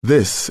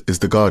This is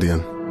The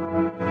Guardian.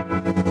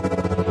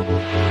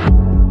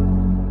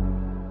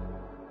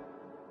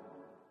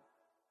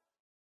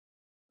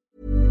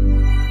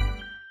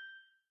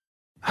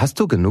 Hast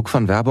du genug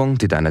von Werbung,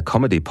 die deine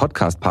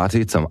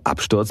Comedy-Podcast-Party zum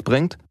Absturz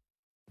bringt?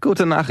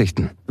 Gute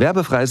Nachrichten.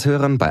 Werbefreies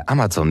Hören bei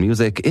Amazon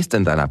Music ist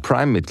in deiner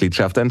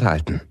Prime-Mitgliedschaft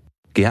enthalten.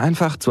 Geh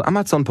einfach zu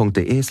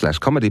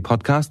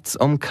amazon.de/comedypodcasts,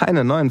 um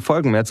keine neuen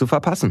Folgen mehr zu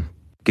verpassen.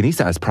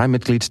 Genieße als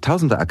Prime-Mitglied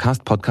tausende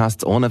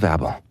Acast-Podcasts ohne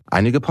Werbung.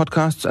 Einige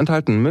Podcasts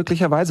enthalten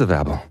möglicherweise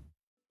Werbung.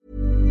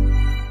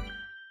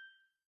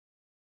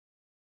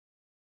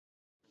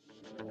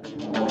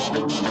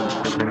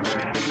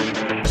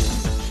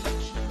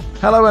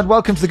 Hello and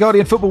welcome to the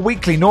Guardian Football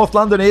Weekly. North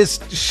London is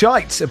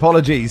shite,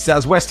 apologies,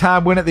 as West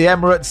Ham win at the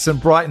Emirates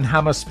and Brighton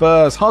hammer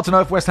Spurs. Hard to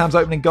know if West Ham's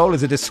opening goal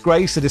is a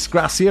disgrace, a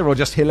disgracia, or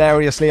just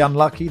hilariously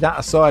unlucky. That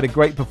aside, a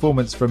great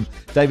performance from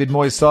David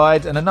Moyes'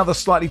 side and another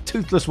slightly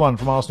toothless one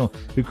from Arsenal,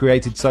 who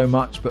created so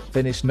much but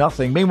finished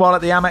nothing. Meanwhile,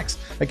 at the Amex,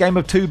 a game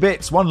of two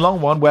bits. One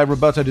long one where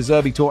Roberto De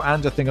Zerbi taught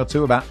Ange a thing or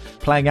two about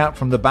playing out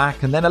from the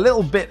back, and then a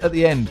little bit at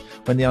the end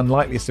when the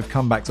unlikeliest of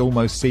comebacks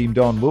almost seemed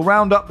on. We'll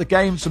round up the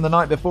games from the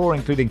night before,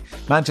 including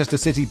Manchester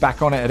City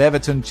back on it at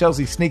Everton,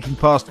 Chelsea sneaking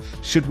past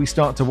should we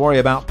start to worry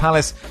about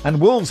Palace, and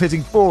Wolves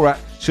hitting 4 at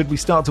should we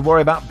start to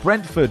worry about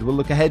Brentford. We'll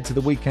look ahead to the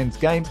weekend's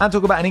games and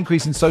talk about an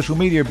increase in social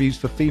media abuse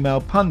for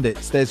female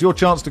pundits. There's your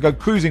chance to go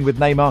cruising with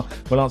Neymar.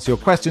 We'll answer your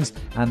questions,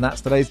 and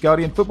that's today's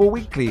Guardian Football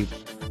Weekly.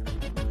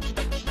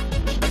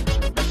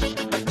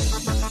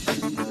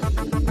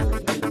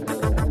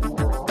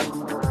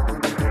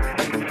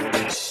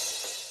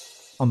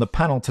 On the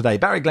panel today,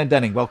 Barry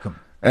Glendenning, welcome.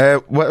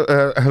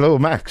 Hello,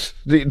 Max.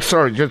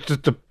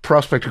 Just the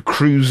prospect of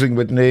cruising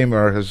with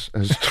Neymar has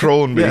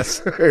thrown me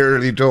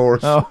early doors.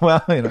 Oh,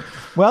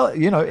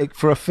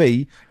 for a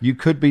fee, you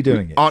could be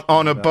doing it.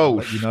 On a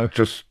boat,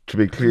 just to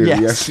be clear.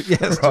 Yes,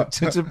 right.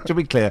 to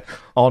be clear,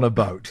 on a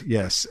boat,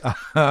 yes.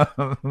 I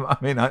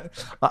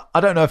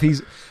don't know if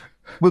he's...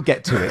 We'll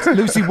get to it.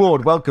 Lucy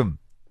Ward, welcome.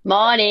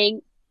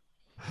 Morning.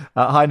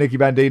 Hi, Nicky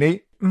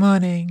Bandini.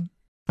 Morning.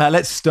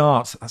 Let's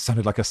start. That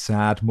sounded like a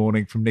sad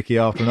morning from Nicky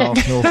after an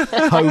Arsenal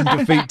home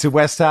defeat to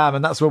West Ham,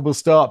 and that's where we'll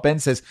start. Ben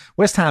says,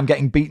 West Ham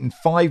getting beaten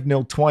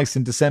 5-0 twice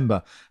in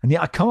December, and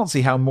yet I can't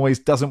see how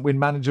Moyes doesn't win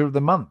Manager of the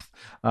Month.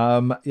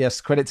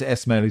 Yes, credit to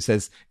Esmail, who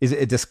says, is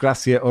it a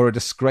disgracia or a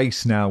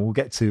disgrace now? We'll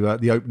get to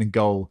the opening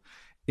goal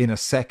in a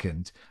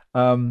second.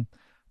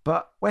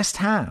 But West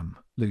Ham,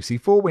 Lucy,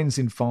 4 wins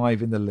in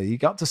 5 in the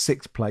league, up to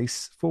 6th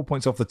place, 4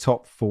 points off the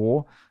top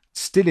 4,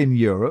 still in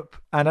Europe,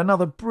 and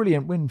another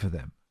brilliant win for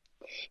them.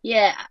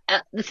 Yeah,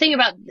 the thing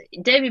about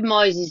David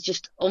Moyes is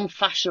just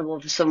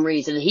unfashionable for some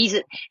reason.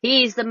 He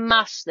is the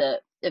master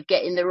of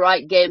getting the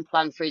right game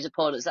plan for his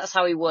opponents. That's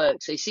how he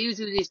works. So he sees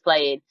who he's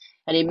playing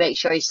and he makes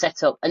sure he's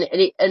set up.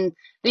 And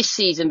this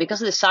season,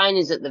 because of the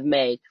signings that they've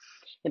made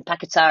in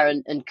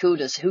Paquetá and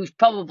Kudus, who's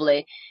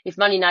probably, if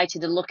Man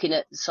United are looking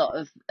at sort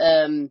of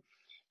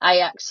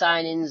Ajax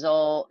signings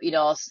or,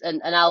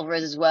 and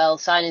Alvarez as well,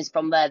 signings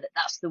from there,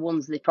 that's the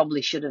ones they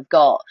probably should have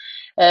got.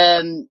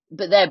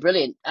 But they're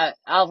brilliant.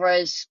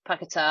 Alvarez,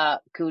 Paquetá,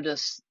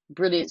 Kudus,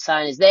 brilliant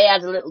signings. They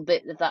add a little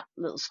bit of that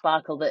little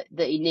sparkle that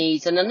he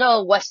needs. And I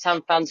know West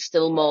Ham fans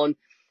still moan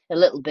a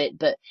little bit,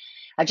 but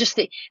I just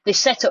think they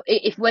set up,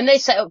 when they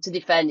set up to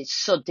defend, it's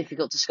so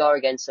difficult to score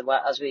against them,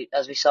 as we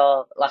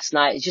saw last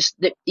night. It's just,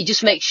 he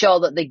just makes sure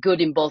that they're good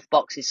in both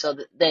boxes so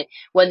that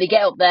when they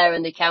get up there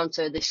and they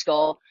counter, they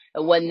score.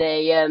 And when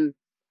they're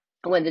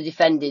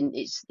defending,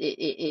 it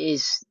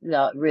is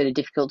really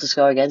difficult to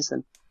score against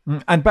them.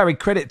 And Barry,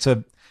 credit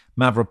to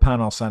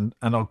Mavropanos and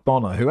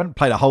Ogbonna, who hadn't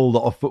played a whole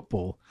lot of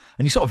football.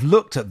 And you sort of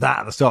looked at that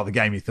at the start of the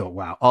game. You thought,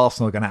 wow,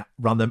 Arsenal are going to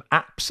run them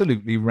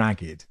absolutely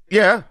ragged.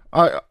 Yeah,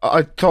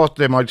 I thought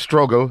they might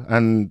struggle,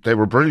 and they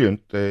were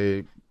brilliant.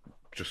 They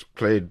just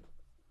played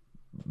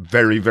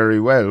very,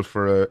 very well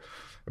for a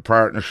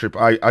partnership.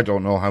 I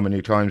don't know how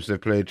many times they've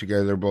played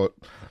together, but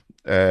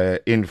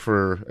in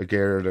for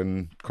Aguerd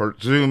and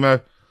Kurt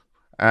Zuma,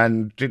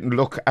 and didn't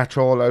look at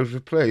all out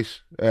of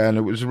place. And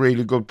it was a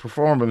really good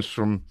performance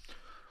from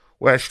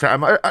West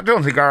Ham. I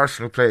don't think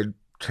Arsenal played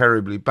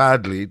terribly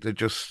badly.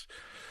 This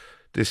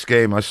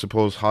game, I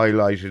suppose,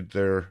 highlighted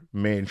their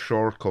main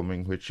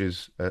shortcoming, which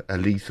is a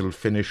lethal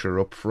finisher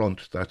up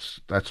front.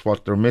 That's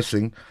what they're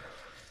missing.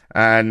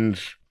 And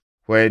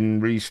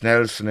when Reece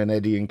Nelson and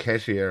Eddie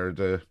Nketiah are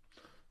the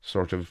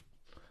sort of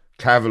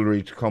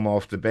cavalry to come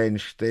off the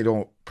bench, they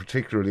don't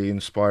particularly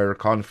inspire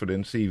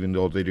confidence, even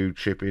though they do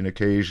chip in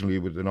occasionally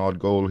with an odd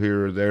goal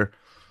here or there.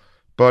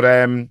 But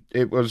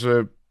it was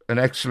an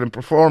excellent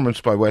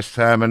performance by West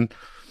Ham, and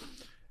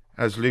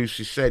as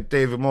Lucy said,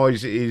 David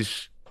Moyes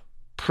is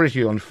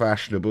pretty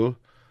unfashionable.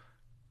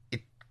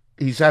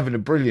 He's having a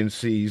brilliant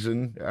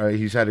season.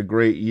 He's had a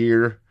great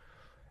year,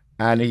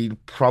 and he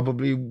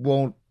probably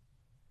won't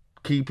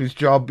keep his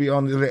job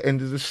beyond the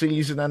end of the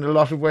season, and a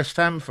lot of West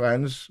Ham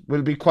fans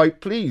will be quite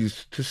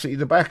pleased to see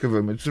the back of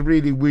him. It's a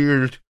really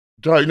weird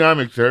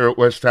dynamic there at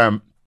West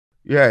Ham.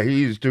 Yeah,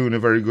 he's doing a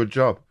very good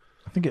job.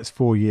 I think it's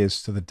 4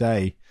 years to the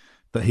day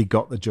that he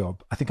got the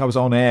job. I think I was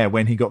on air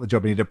when he got the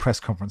job and he did a press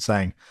conference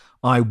saying,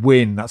 I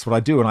win, that's what I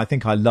do. And I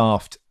think I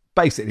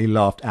basically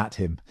laughed at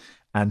him.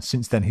 And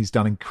since then, he's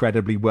done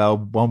incredibly well,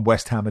 won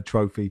West Ham a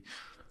trophy.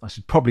 I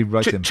should probably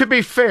write him. To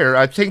be fair,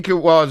 I think it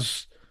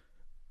was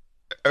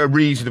a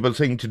reasonable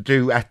thing to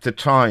do at the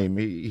time.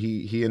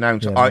 He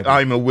announced,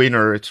 I'm a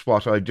winner, it's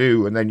what I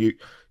do. And then you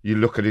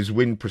look at his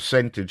win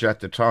percentage at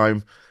the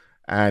time,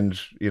 and,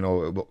 you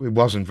know, it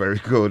wasn't very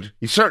good.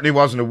 He certainly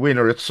wasn't a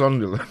winner at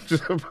Sunderland, to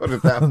put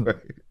it that way.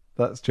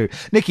 That's true.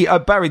 Nicky,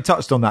 Barry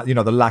touched on that, you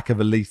know, the lack of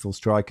a lethal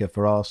striker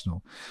for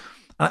Arsenal.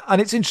 And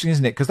it's interesting,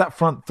 isn't it? Because that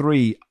front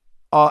three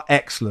are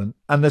excellent.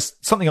 And there's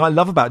something I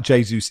love about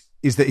Jesus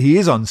is that he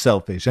is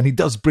unselfish and he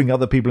does bring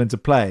other people into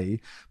play.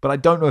 But I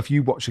don't know if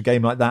you watch a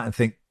game like that and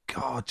think,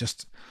 God,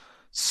 just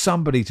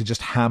somebody to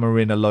just hammer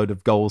in a load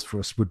of goals for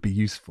us would be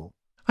useful.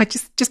 I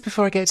just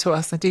before I get to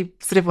us, I do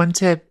sort of want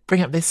to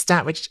bring up this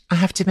stat, which I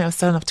have to admit I was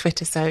selling off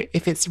Twitter. So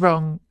if it's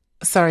wrong,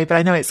 sorry, but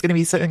I know it's going to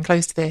be something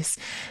close to this.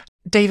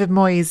 David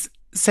Moyes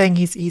saying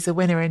he's a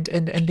winner,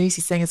 and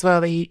Lucy saying as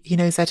well that he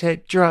knows how to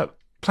draw up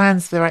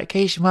plans for the right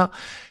occasion. Well,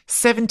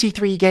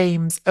 73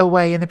 games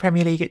away in the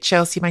Premier League at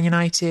Chelsea, Man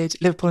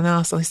United, Liverpool and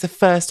Arsenal. It's the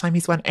first time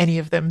he's won any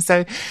of them.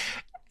 So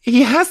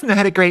he hasn't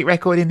had a great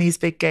record in these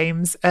big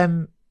games.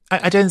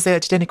 I don't say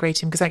that to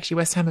denigrate him, because actually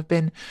West Ham have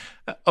been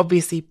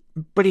obviously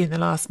brilliant in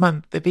the last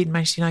month. They've beaten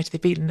Manchester United,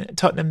 they've beaten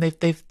Tottenham,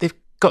 they've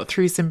got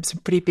through some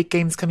pretty big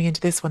games coming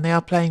into this one. They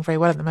are playing very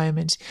well at the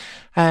moment,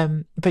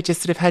 but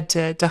just sort of had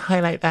to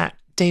highlight that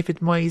David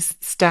Moyes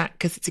stat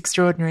because it's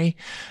extraordinary.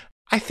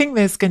 I think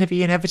there's going to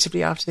be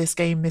inevitably after this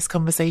game this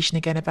conversation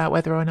again about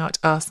whether or not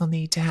Arsenal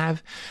need to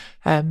have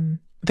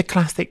the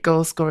classic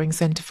goal-scoring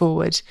centre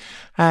forward.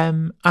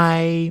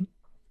 I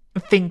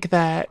think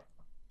that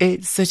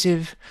it sort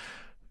of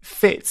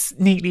fits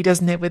neatly,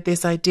 doesn't it, with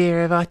this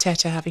idea of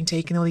Arteta having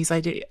taken all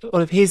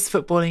of his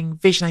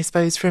footballing vision, I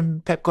suppose,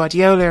 from Pep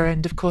Guardiola.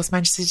 And of course,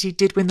 Manchester City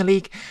did win the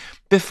league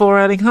before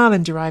Erling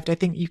Haaland arrived. I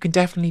think you can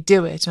definitely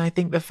do it. And I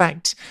think the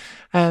fact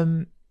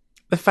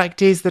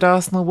is that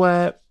Arsenal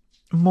were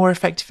more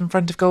effective in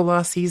front of goal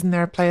last season.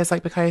 There are players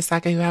like Bukayo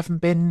Saka who haven't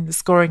been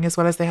scoring as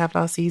well as they have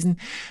last season.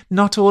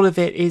 Not all of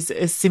it is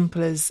as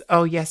simple as,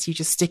 oh yes, you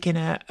just stick in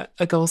a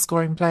goal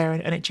scoring player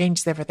and it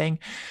changes everything.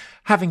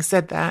 Having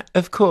said that,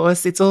 of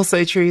course, it's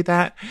also true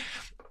that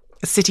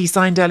City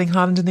signed Erling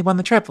Haaland and they won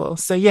the treble.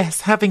 So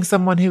yes, having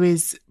someone who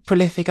is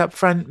prolific up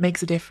front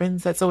makes a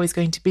difference. That's always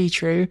going to be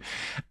true.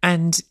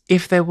 And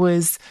if there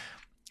was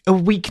a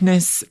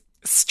weakness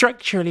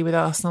structurally with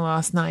Arsenal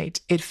last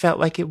night, it felt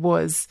like it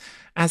was,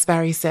 as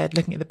Barry said,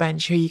 looking at the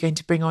bench, who are you going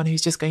to bring on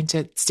who's just going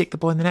to stick the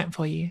ball in the net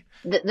for you?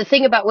 The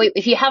thing about,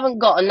 if you haven't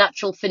got a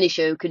natural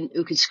finisher who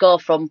can score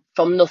from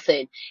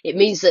nothing, it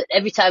means that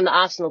every time that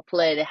Arsenal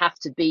play, they have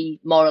to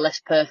be more or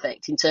less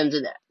perfect in terms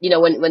of, you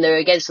know, when they're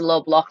against a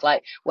low block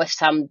like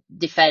West Ham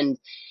defend,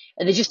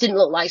 and they just didn't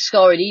look like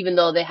scoring, even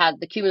though they had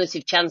the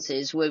cumulative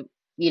chances were,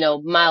 you know,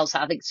 miles,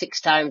 I think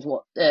 6 times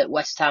what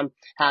West Ham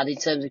had in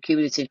terms of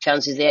cumulative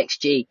chances, the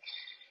XG.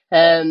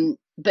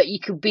 But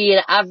you could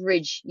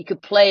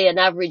play an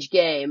average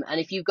game, and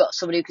if you've got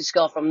somebody who can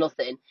score from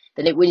nothing,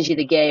 then it wins you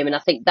the game. And I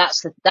think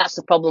that's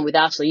the problem with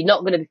Arsenal. You're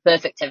not going to be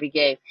perfect every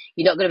game.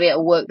 You're not going to be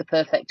able to work the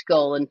perfect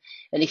goal, and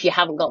if you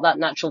haven't got that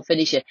natural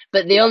finisher.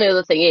 But the only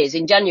other thing is,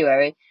 in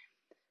January,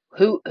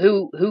 who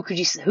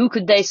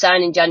could they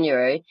sign in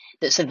January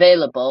that's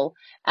available?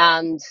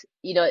 And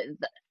you know,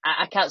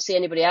 I can't see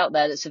anybody out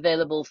there that's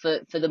available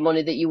for the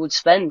money that you would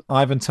spend.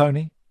 Ivan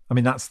Toney. I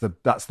mean, that's the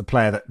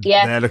player that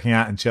they're looking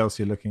at and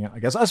Chelsea are looking at, I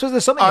guess. I suppose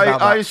there's something about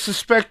that. I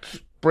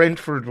suspect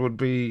Brentford would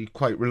be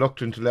quite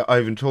reluctant to let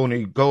Ivan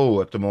Toney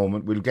go at the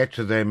moment. We'll get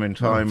to them in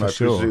time,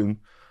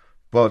 presume.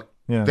 But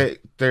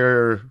they've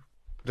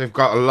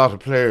got a lot of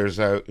players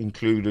out,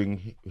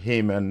 including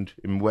him and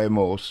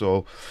Mbeumo.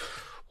 So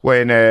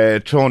when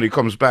Toney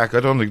comes back,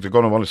 I don't think they're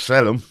going to want to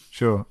sell him.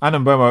 Sure. And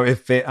Mbeumo,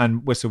 if fit,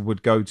 and Whistle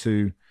would go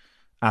to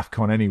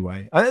AFCON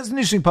anyway. And that's an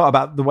interesting part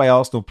about the way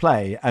Arsenal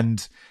play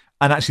and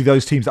actually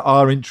those teams that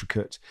are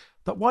intricate.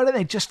 But why don't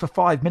they just for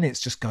 5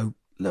 minutes just go,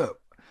 look,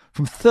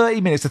 from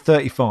 30 minutes to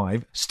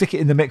 35, stick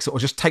it in the mixer or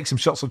just take some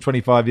shots from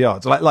 25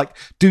 yards. Like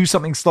do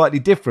something slightly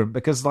different,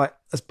 because like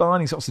as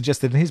Barney sort of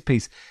suggested in his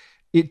piece,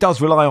 it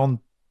does rely on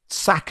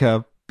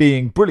Saka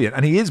being brilliant,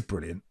 and he is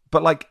brilliant.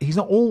 But like he's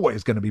not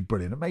always going to be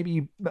brilliant. Maybe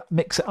you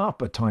mix it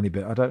up a tiny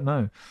bit. I don't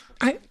know.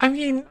 I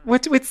mean,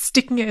 would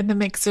sticking it in the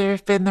mixer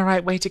have been the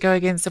right way to go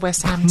against the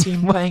West Ham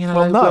team playing in a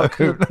low block?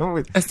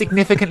 A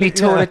significantly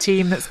taller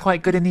team that's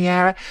quite good in the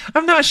air.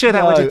 I'm not sure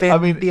that would have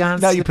been the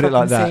answer. Now you put it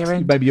like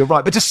that, maybe you're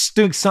right. But just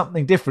doing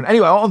something different.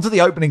 Anyway, on to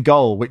the opening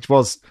goal, which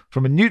was,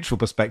 from a neutral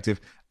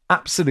perspective,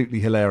 absolutely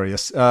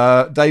hilarious.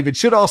 David,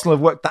 should Arsenal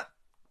have worked that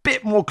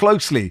bit more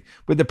closely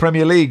with the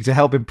Premier League to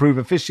help improve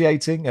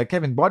officiating?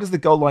 Kevin, why does the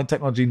goal line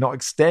technology not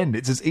extend?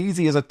 It's as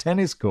easy as a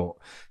tennis court,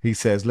 he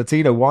says.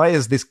 Latino, why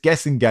is this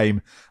guessing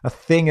game a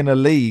thing in a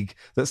league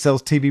that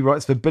sells TV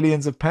rights for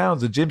billions of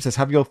pounds? And Jim says,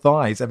 have your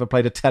thighs ever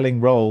played a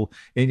telling role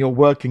in your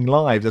working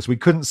lives, as we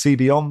couldn't see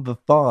beyond the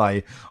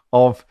thigh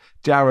of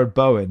Jared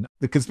Bowen?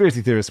 The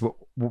conspiracy theorists were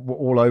were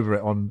all over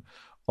it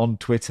on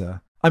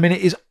Twitter. I mean,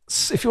 it is,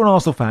 if you're an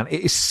Arsenal fan,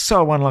 it is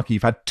so unlucky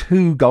you've had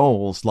 2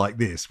 goals like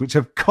this, which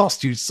have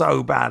cost you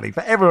so badly.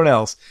 For everyone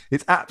else,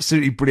 it's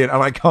absolutely brilliant,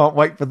 and I can't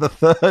wait for the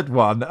third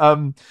one.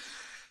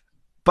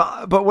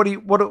 But what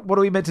are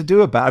we meant to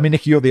do about it? I mean,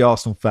 Nicky, you're the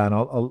Arsenal fan.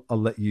 I'll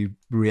let you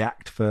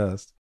react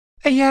first.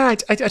 Yeah,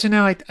 I don't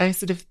know. I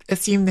sort of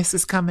assumed this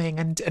was coming,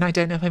 and I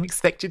don't know if I'm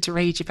expected to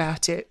rage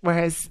about it.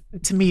 Whereas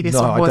to me, this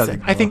one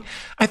wasn't. I think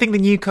the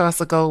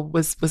Newcastle goal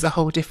was a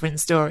whole different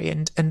story,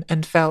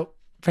 and felt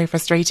very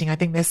frustrating. I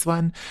think this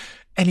one,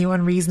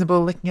 anyone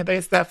reasonable looking at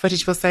that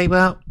footage will say,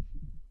 well,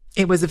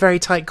 it was a very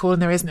tight call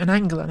and there isn't an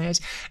angle on it.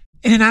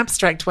 In an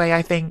abstract way,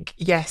 I think,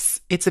 yes,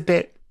 it's a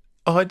bit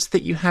odd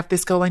that you have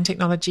this goal line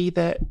technology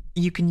that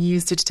you can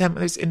use to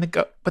determine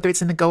whether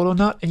it's in the goal or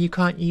not, and you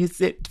can't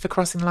use it for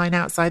crossing the line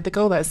outside the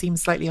goal. That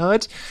seems slightly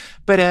odd.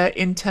 But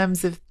in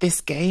terms of this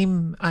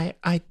game, I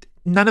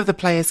none of the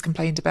players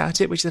complained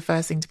about it, which is the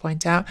first thing to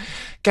point out.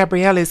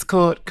 Gabriel is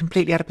caught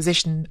completely out of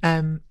position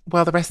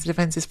while the rest of the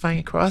defence is flying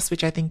across,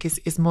 which I think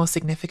is more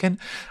significant.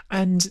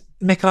 And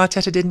Mikel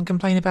Arteta didn't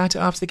complain about it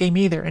after the game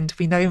either. And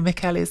we know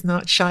Mikel is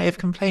not shy of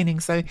complaining.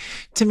 So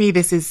to me,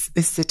 this is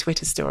a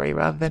Twitter story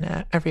rather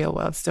than a real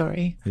world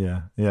story.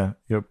 Yeah,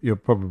 you're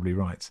probably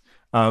right.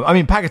 I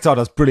mean, Paquetá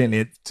does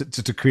brilliantly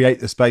to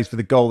create the space for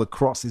the goal. The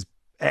cross is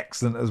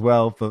excellent as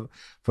well for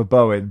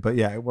Bowen. But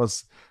yeah, it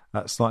was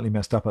slightly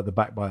messed up at the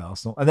back by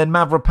Arsenal. And then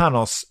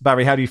Mavropanos,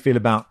 Barry, how do you feel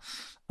about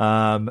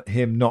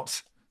him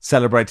not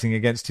celebrating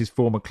against his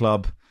former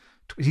club?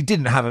 He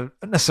didn't have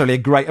necessarily a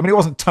great... I mean, it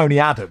wasn't Tony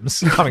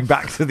Adams coming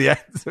back to the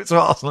end to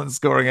Arsenal and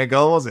scoring a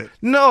goal, was it?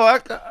 No,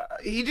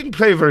 he didn't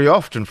play very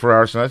often for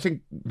Arsenal. I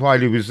think while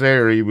he was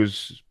there, he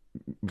was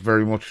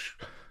very much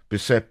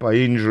beset by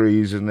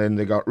injuries, and then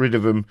they got rid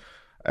of him.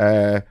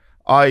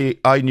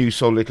 I knew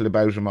so little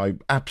about him. I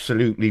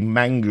absolutely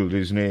mangled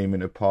his name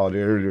in a pod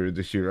earlier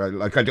this year.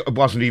 I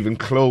wasn't even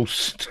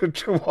close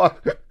to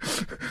what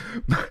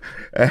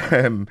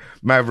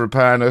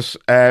Mavropanos.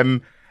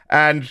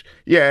 And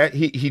yeah,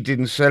 he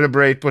didn't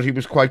celebrate, but he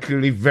was quite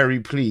clearly very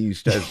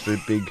pleased as the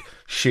big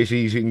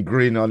shit-eating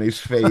grin on his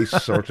face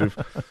sort of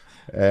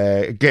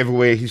gave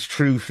away his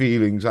true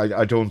feelings.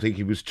 I don't think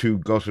he was too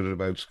gutted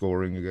about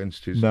scoring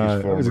against his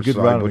former side. It was a good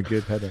run and a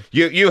good header.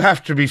 You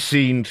have to be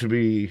seen to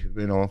be,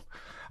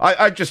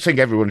 I just think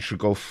everyone should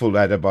go full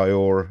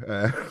Adebayor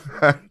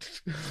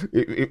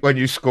when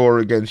you score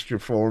against your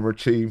former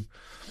team.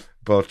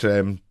 But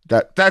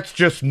that's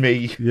just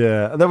me.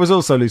 Yeah, there was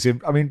also, Lucy,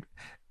 I mean,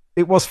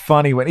 it was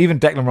funny when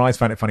even Declan Rice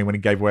found it funny when he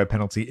gave away a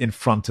penalty in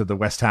front of the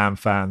West Ham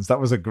fans. That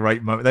was a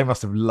great moment. They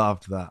must have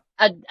loved that.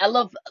 I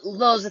love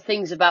loads of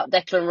things about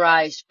Declan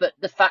Rice, but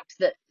the fact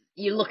that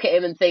you look at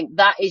him and think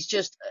that is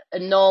just a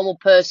normal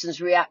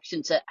person's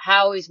reaction to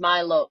how is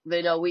my luck.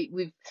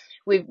 We've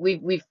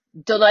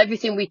done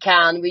everything we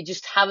can. We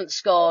just haven't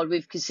scored.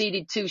 We've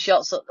conceded 2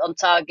 shots on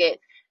target.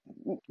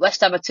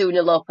 West Ham are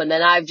 2-0 up, and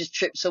then I've just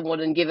tripped someone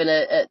and given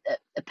a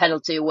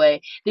penalty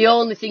away. The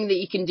only thing that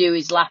you can do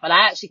is laugh, and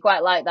I actually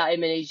quite like that. I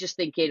mean, he's just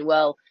thinking,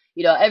 well,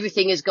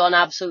 everything has gone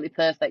absolutely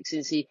perfect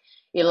since he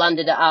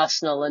landed at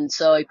Arsenal, and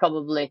so he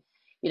probably,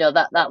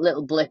 that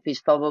little blip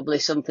is probably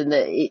something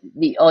that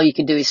all you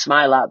can do is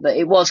smile at. But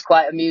it was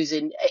quite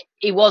amusing.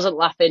 He wasn't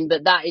laughing,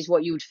 but that is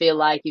what you would feel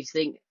like if you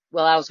think,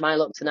 well, how's my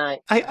luck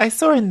tonight? I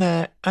saw in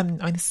the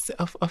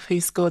off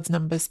who scored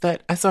numbers,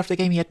 but I saw after the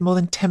game he had more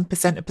than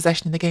 10% of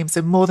possession in the game,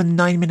 so more than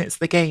 9 minutes of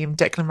the game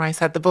Declan Rice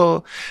had the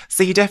ball.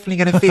 So you're definitely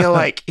going to feel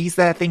like he's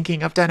there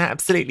thinking, I've done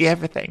absolutely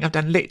everything, I've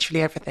done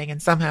literally everything, and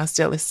somehow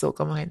still this has all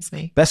gone against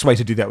me. Best way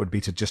to do that would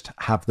be to just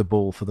have the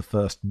ball for the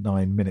first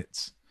 9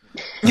 minutes.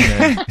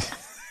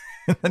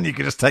 And then you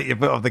could just take your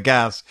foot off the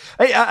gas.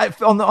 Hey,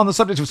 on the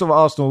subject of sort of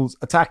Arsenal's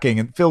attacking,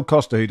 and Phil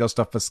Costa, who does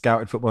stuff for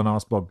Scouted Football and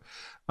Arsblog,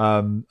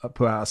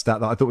 put out a stat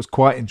that I thought was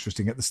quite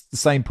interesting. At the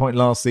same point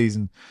last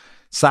season,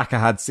 Saka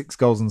had 6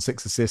 goals and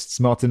 6 assists,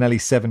 Martinelli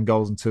 7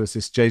 goals and 2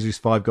 assists, Jesus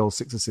 5 goals,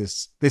 6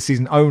 assists. This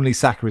season, only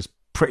Saka is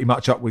pretty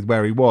much up with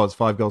where he was,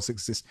 5 goals,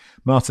 6 assists.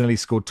 Martinelli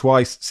scored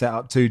twice, set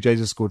up 2.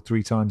 Jesus scored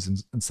 3 times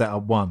and set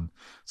up 1.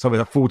 So with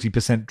a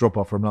 40% drop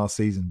off from last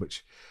season,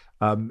 which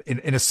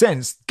in a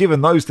sense,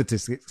 given those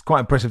statistics, it's quite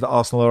impressive that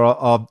Arsenal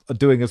are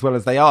doing as well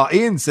as they are.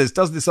 Ian says,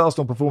 does this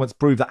Arsenal performance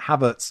prove that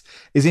Havertz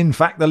is in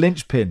fact the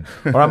linchpin?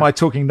 Or am I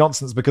talking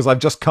nonsense because I've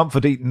just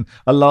comfort eaten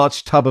a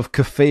large tub of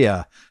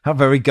kefir? How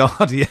very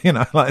guardian,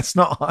 it's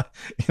not,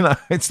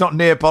 it's not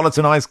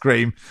Neapolitan ice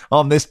cream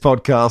on this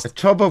podcast. A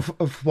tub of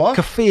what?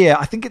 Kefir.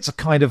 I think it's a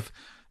kind of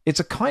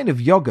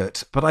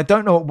yogurt, but I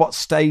don't know at what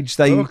stage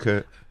they...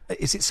 Okay.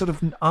 Is it sort of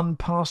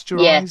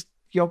unpasteurized?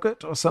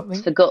 Yogurt or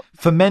something?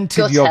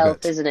 Fermented yogurt,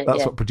 health, isn't it?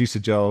 That's what producer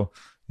Joel,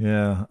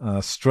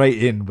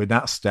 straight in with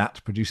that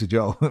stat, producer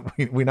Joel.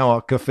 we know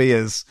our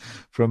kefirs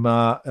from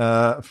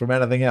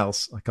anything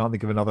else. I can't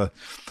think of another.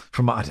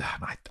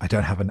 I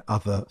don't have an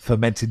other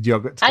fermented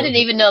yogurt. I didn't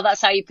even know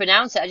that's how you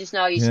pronounce it. I just know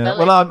how you spell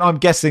it. Well, I'm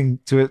guessing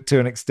to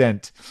an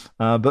extent,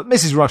 but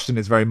Mrs. Rushden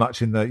is very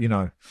much in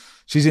the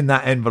she's in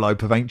that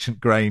envelope of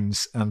ancient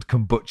grains and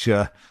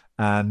kombucha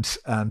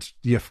and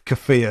your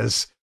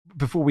kefirs.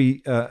 before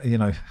we,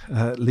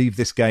 leave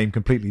this game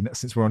completely,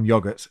 since we're on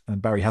yogurt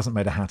and Barry hasn't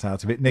made a hat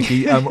out of it,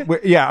 Nicky,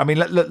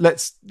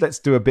 let's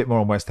do a bit more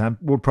on West Ham.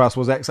 Ward-Prowse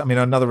was excellent. I mean,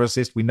 another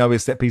assist. We know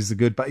his set pieces are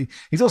good, but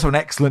he's also an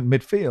excellent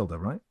midfielder,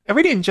 right? I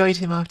really enjoyed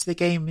him after the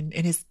game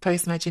in his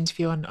post-match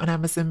interview on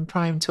Amazon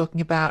Prime,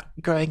 talking about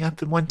growing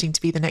up and wanting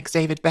to be the next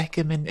David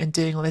Beckham and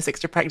doing all this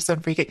extra practice on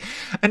free kick.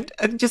 And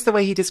just the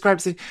way he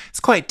describes it, it's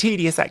quite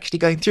tedious actually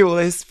going through all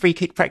those free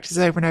kick practices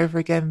over and over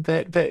again,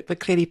 but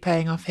clearly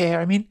paying off here.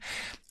 I mean,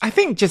 I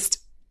think just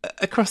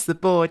across the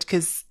board,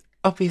 because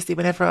obviously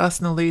whenever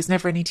Arsenal lose,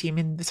 whenever any team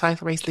in the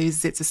title race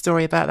loses, it's a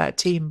story about that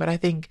team. But I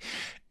think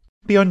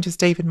beyond just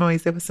David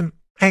Moyes, there were some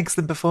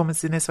excellent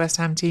performances in this West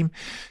Ham team.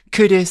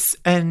 Kudus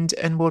and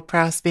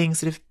Ward-Prowse being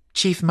sort of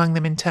chief among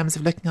them in terms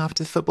of looking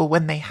after the football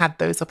when they had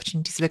those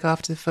opportunities to look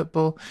after the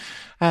football.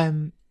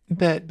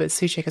 But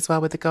Souček as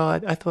well with the goal.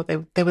 I thought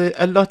there were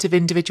a lot of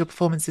individual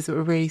performances that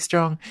were really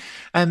strong.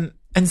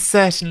 And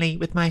certainly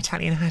with my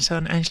Italian hat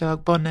on, Angelo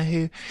Ogbonna,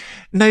 who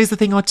knows a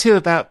thing or two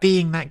about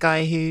being that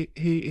guy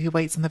who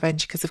waits on the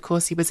bench, because of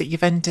course he was at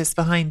Juventus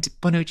behind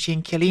Bonucci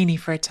and Chiellini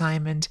for a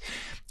time. And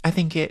I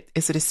think it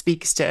sort of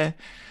speaks to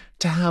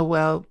how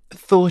well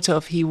thought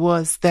of he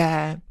was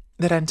there,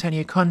 that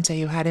Antonio Conte,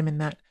 who had him in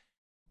that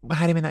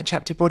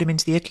chapter, brought him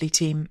into the Italy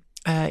team,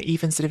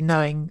 even sort of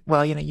knowing,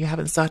 well, you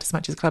haven't started as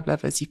much as club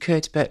level as you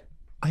could, but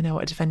I know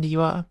what a defender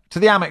you are. To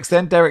the Amex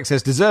then, Derek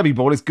says, De Zerbi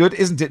ball is good,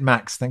 isn't it,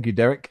 Max? Thank you,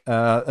 Derek.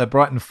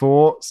 Brighton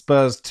 4,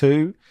 Spurs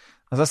 2.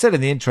 As I said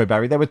in the intro,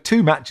 Barry, there were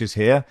 2 matches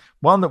here.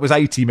 One that was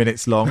 80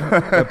 minutes long,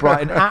 where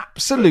Brighton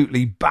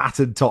absolutely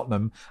battered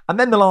Tottenham. And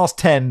then the last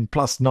 10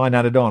 plus 9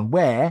 added on,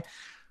 where,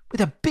 with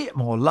a bit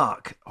more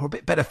luck or a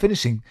bit better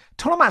finishing,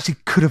 Tottenham actually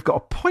could have got a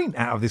point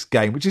out of this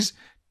game, which is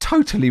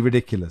totally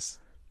ridiculous.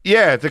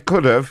 Yeah, they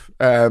could have.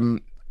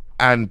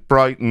 And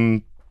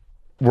Brighton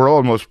were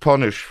almost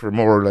punished for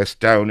more or less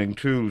downing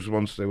tools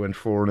once they went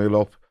 4-0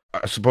 up.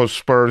 I suppose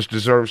Spurs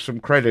deserve some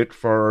credit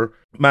for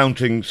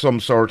mounting some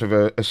sort of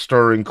a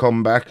stirring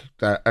comeback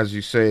that, as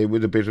you say,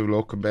 with a bit of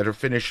luck and better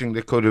finishing,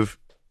 they could have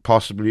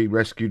possibly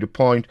rescued a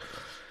point.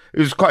 It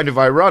was kind of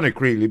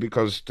ironic, really,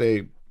 because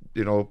they,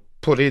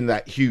 put in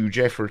that huge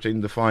effort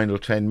in the final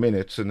 10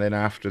 minutes, and then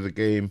after the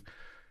game,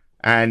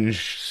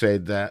 Ange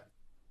said that,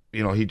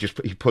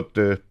 he put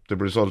the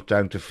result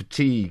down to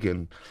fatigue,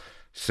 and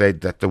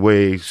said that the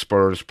way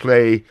Spurs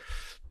play,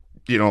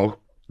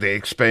 they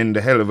expend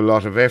a hell of a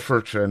lot of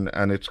effort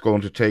and it's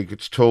going to take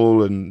its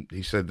toll. And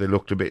he said they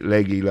looked a bit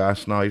leggy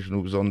last night, and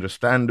it was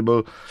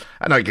understandable.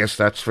 And I guess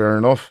that's fair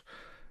enough.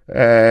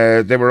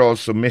 They were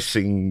also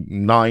missing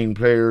 9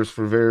 players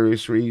for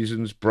various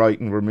reasons.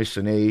 Brighton were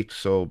missing 8.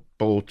 So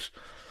both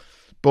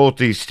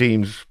these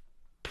teams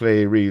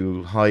play a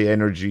real high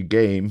energy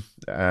game,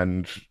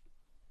 and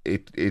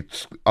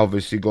it's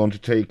obviously going to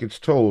take its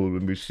toll,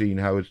 and we've seen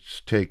how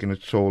it's taken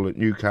its toll at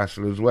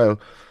Newcastle as well.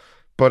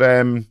 But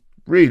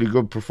really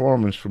good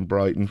performance from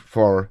Brighton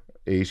for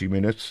 80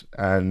 minutes,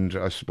 and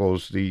I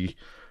suppose the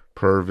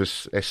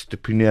Purvis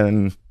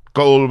Estepinian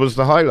goal was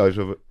the highlight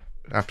of it.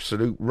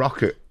 Absolute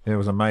rocket. It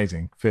was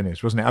amazing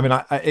finish, wasn't it? I mean,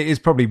 it is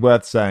probably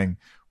worth saying,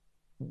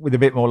 with a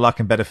bit more luck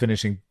and better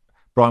finishing,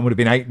 Brighton would have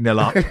been 8-0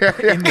 up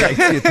in the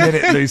 80th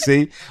minute,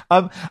 Lucy.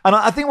 And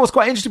I think what's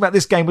quite interesting about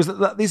this game was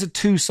that these are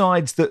 2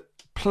 sides that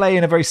play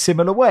in a very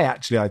similar way,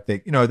 actually, I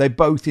think. They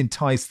both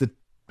entice the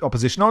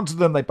opposition onto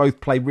them. They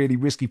both play really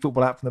risky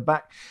football out from the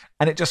back.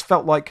 And it just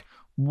felt like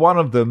one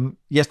of them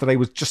yesterday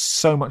was just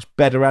so much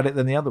better at it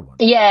than the other one.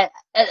 Yeah,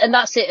 and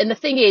that's it. And the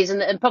thing is,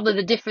 and probably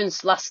the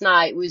difference last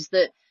night was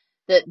that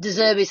De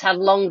Zerbi's had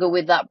longer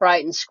with that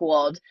Brighton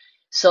squad,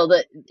 so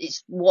that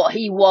it's what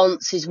he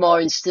wants is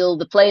more instilled.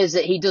 The players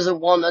that he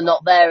doesn't want are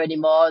not there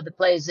anymore. The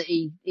players that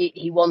he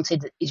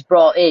wanted is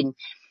brought in.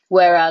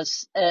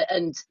 Whereas,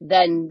 and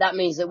then that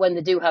means that when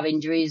they do have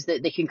injuries,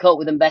 that they can cope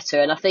with them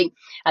better. And I think,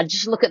 I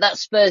just look at that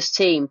Spurs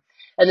team,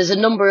 and there's a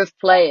number of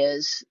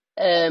players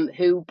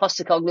who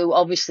Postecoglou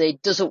obviously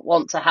doesn't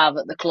want to have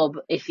at the club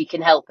if he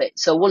can help it.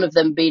 So one of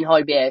them being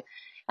Højbjerg,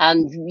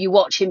 and you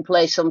watch him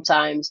play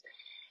sometimes.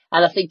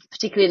 And I think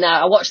particularly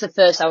now, I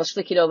was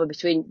flicking over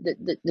between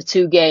the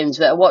 2 games,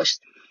 but I watched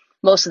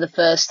most of the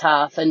first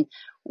half, and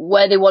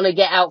where they want to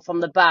get out from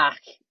the back,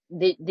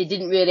 they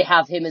didn't really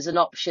have him as an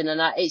option.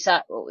 And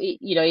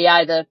he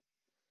either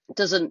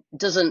doesn't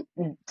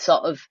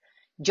sort of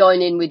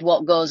join in with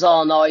what goes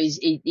on, or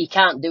he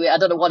can't do it. I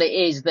don't know what it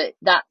is, but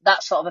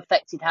that sort of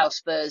affected how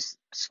Spurs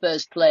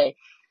play.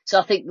 So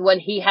I think when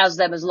he has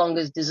them, as long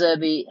as De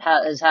Zerbi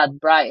has had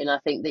Brighton, I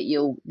think that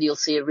you'll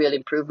see a real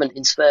improvement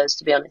in Spurs,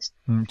 to be honest.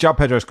 João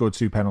Pedro scored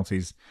 2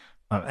 penalties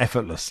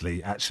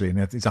effortlessly, actually, and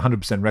it's a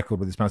 100% record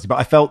with his penalty. But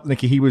I felt,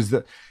 Nicky, he was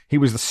the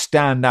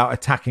standout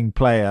attacking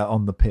player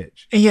on the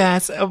pitch.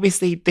 Yes,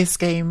 obviously this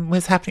game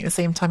was happening at the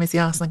same time as the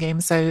Arsenal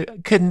game, so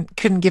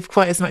couldn't give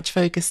quite as much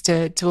focus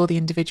to all the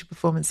individual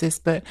performances.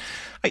 But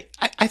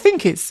I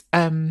think it's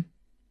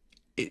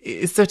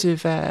sort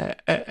of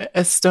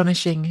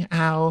astonishing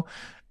how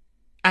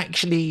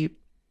actually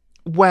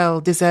well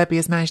De Zerbi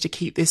has managed to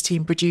keep this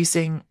team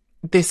producing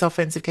this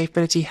offensive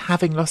capability,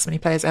 having lost so many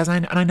players,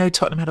 and I know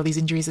Tottenham had all these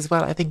injuries as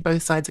well. I think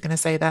both sides are going to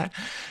say that.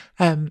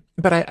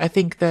 But I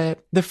think the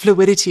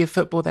fluidity of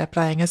football they're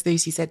playing, as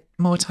Lucy said,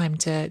 more time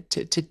to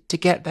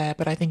get there.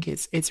 But I think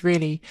it's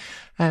really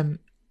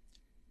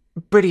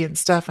brilliant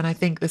stuff. And I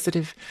think the sort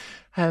of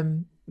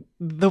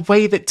the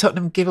way that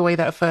Tottenham give away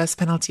that first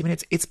penalty, I mean,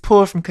 it's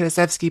poor from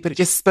Kulusevski, but it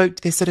just spoke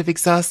to this sort of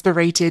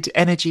exasperated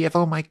energy of,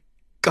 oh my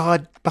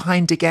God,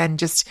 behind again.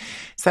 Just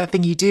it's that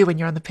thing you do when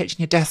you're on the pitch and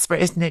you're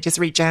desperate, isn't it? Just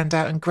reach out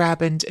and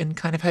grab and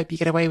kind of hope you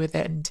get away with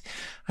it. And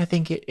I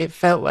think it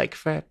felt like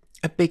for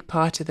a big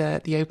part of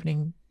the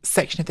opening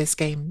section of this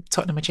game,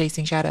 Tottenham are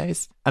chasing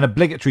shadows. An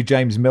obligatory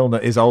James Milner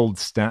is old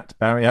stat,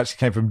 Barry. It actually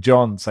came from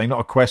John, saying not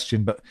a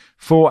question, but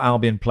 4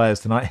 Albion players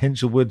tonight,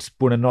 Hinchelwood,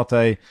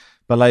 Buonanotte,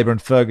 Baleba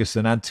and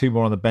Ferguson, and 2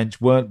 more on the bench,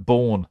 weren't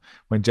born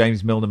when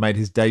James Milner made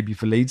his debut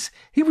for Leeds.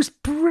 He was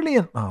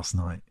brilliant last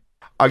night.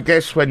 I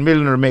guess when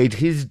Milner made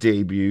his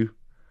debut,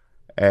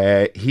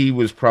 he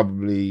was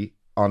probably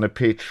on a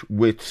pitch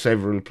with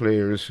several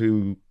players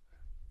who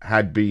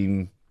had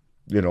been,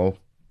 I'm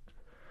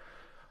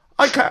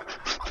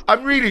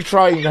really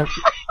trying.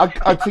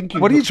 I think.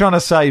 What are you trying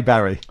to say,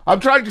 Barry? I'm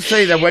trying to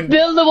say that when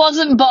Milner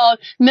wasn't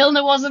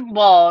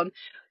born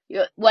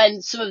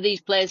when some of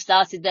these players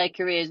started their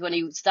careers, when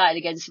he scored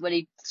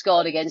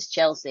against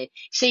Chelsea.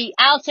 See,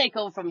 I'll take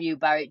over from you,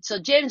 Barry. So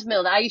James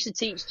Milner, I used to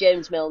teach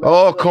James Milner.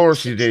 Oh, of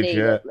course you did,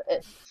 yeah.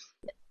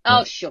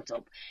 Oh, shut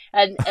up.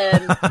 And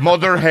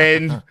Mother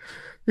hen,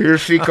 here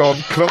she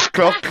comes, cluck,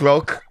 cluck,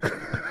 cluck.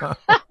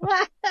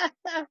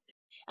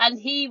 And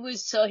he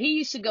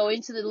used to go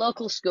into the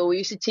local school. We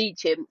used to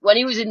teach him when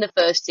he was in the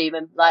first team,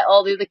 and like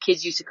all the other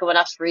kids used to come and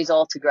ask for his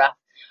autograph.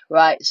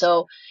 Right,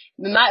 so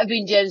it might have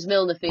been James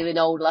Milner feeling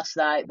old last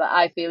night, but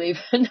I feel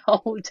even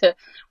older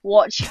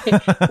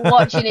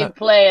watching him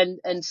play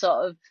and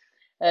sort of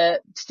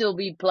still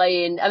be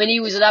playing. I mean, he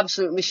was an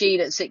absolute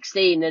machine at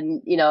 16,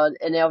 and he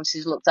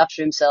obviously looked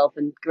after himself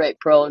and great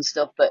pro and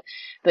stuff. But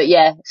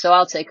yeah, so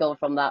I'll take over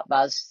from that,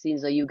 Baz.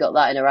 Seems like you got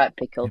that in a right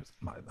pickle.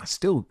 I'm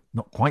still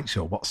not quite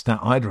sure what stat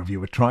either of you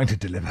were trying to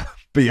deliver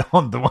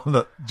beyond the one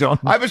that John.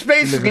 I was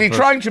basically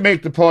trying to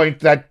make the point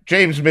that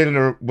James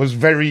Milner was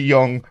very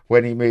young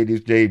when he made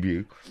his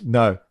debut.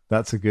 No,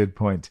 that's a good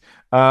point.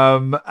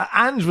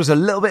 Ange was a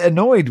little bit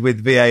annoyed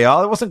with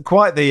VAR. It wasn't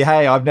quite the,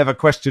 hey, I've never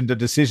questioned a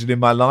decision in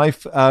my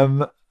life.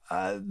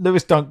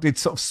 Lewis Dunk did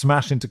sort of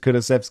smash into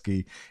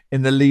Kulusevski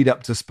in the lead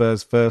up to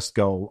Spurs' first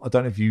goal. I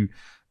don't know if you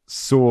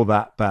saw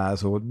that,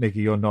 Baz, or Nicky,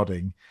 you're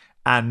nodding.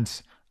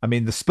 And I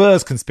mean, the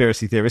Spurs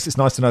conspiracy theorists, it's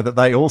nice to know that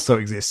they also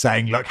exist,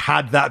 saying, look,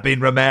 had that been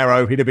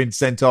Romero, he'd have been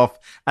sent off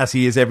as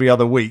he is every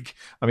other week.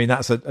 I mean,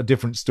 that's a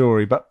different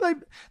story, but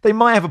they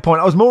might have a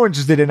point. I was more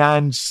interested in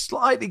Ange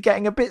slightly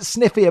getting a bit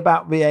sniffy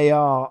about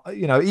VAR,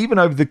 even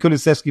over the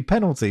Kulusevski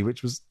penalty,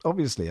 which was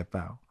obviously a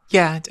foul.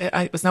 Yeah,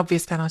 it was an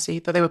obvious penalty,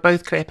 but they were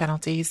both clear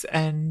penalties,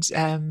 and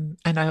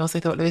I also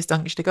thought Lewis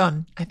Dunk should have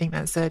gone. I think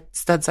that's a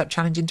studs up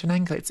challenge into an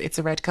ankle. It's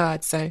a red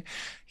card, so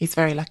he's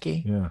very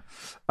lucky. Yeah,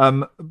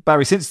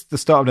 Barry. Since the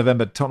start of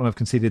November, Tottenham have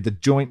conceded the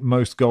joint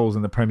most goals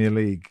in the Premier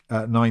League,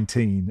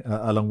 19,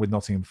 along with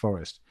Nottingham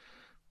Forest,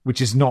 which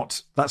is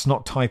that's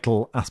not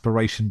title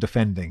aspiration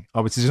defending.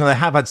 I would say they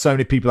have had so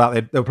many people out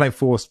there. They were playing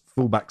 4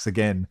 fullbacks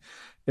again.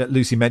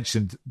 Lucy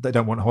mentioned they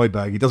don't want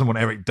Højbjerg. He doesn't want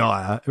Eric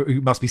Dyer, who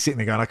must be sitting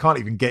there going, I can't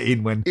even get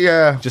in when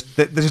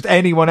just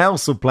anyone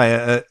else will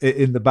play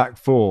in the back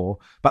 4.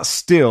 But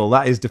still,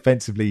 that is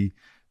defensively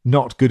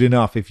not good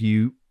enough if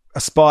you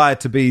aspire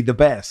to be the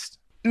best.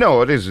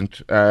 No, it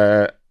isn't.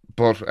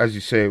 But as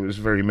you say, it was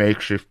very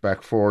makeshift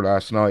back 4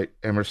 last night.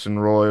 Emerson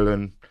Royal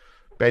and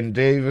Ben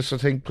Davis, I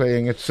think,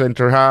 playing at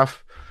centre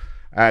half.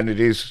 And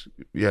it is,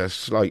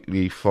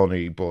 slightly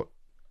funny, but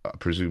I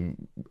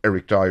presume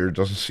Eric Dyer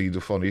doesn't see the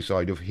funny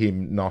side of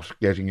him not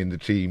getting in the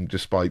team,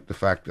 despite the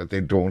fact that they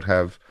don't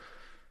have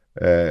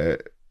that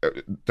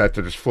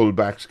there's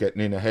full-backs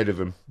getting in ahead of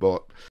him.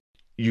 But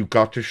you've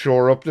got to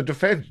shore up the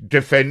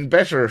defend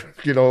better,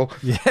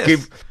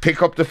 Yes.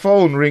 Pick up the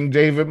phone, ring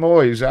David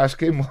Moyes,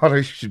 ask him what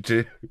I should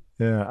do.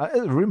 Yeah,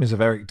 rumours of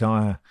Eric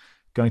Dyer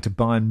going to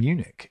Bayern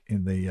Munich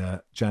in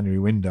the January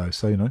window,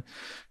 so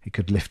he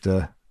could lift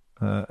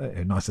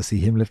nice to see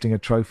him lifting a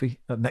trophy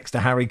next to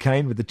Harry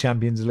Kane with the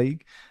Champions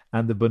League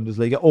and the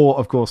Bundesliga, or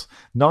of course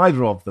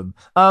neither of them.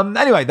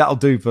 Anyway, that'll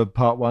do for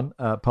part 1.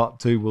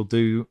 Part 2 will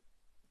do,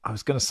 I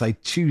was going to say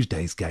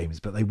Tuesday's games,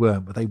 but they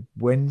weren't. Were they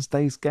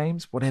Wednesday's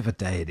games? Whatever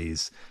day it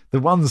is, the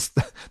ones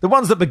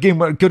that begin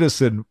with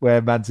Goodison,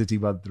 where Man City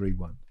won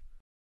 3-1.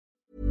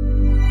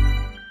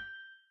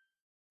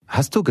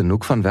 Hast du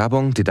genug von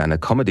Werbung, die deine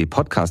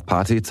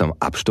Comedy-Podcast-Party zum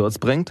Absturz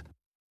bringt?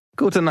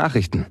 Gute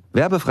Nachrichten.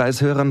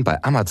 Werbefreies Hören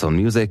bei Amazon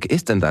Music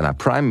ist in deiner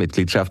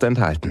Prime-Mitgliedschaft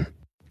enthalten.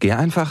 Geh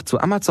einfach zu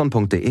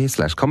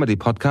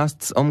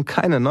amazon.de/comedypodcasts, um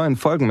keine neuen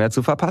Folgen mehr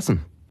zu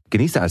verpassen.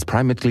 Genieße als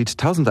Prime-Mitglied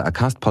tausende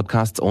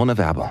Acast-Podcasts ohne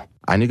Werbung.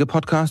 Einige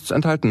Podcasts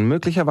enthalten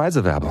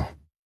möglicherweise Werbung.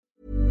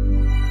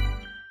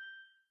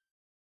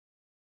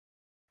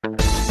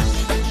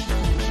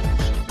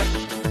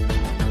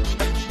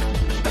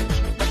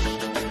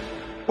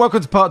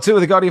 Welcome to part 2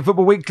 of the Guardian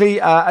Football Weekly.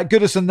 At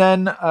Goodison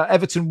then,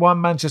 Everton 1,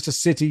 Manchester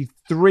City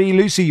 3.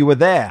 Lucy, you were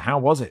there. How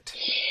was it?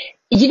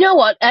 You know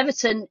what?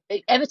 Everton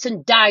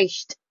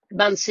diced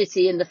Man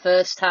City in the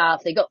first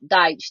half. They got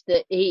diced.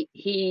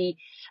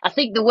 I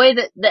think the way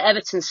that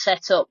Everton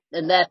set up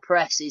and their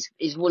press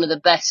is one of the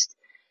best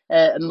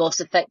and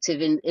most effective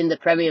in the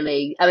Premier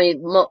League. I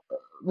mean,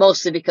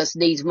 mostly because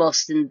needs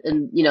must, and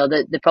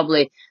they're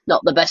probably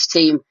not the best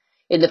team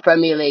in the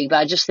Premier League. But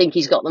I just think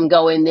he's got them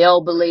going. They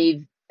all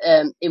believe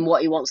in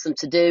what he wants them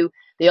to do.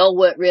 They all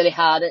work really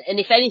hard, and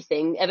if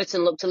anything,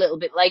 Everton looked a little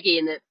bit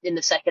leggy in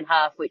the second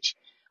half, which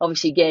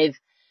obviously gave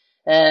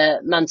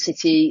Man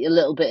City a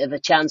little bit of a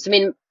chance. I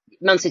mean,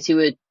 Man City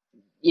were,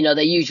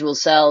 their usual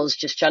selves,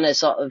 just trying to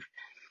sort of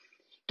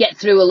get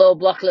through a low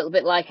block a little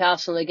bit like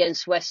Arsenal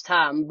against West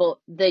Ham, but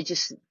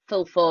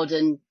Phil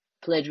Foden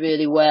played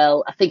really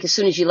well. I think as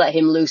soon as you let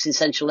him loose in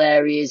central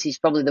areas, he's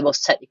probably the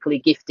most technically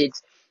gifted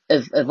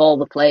of all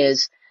the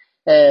players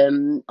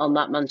on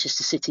that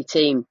Manchester City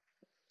team.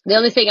 The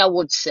only thing I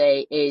would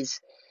say is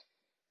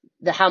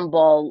the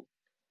handball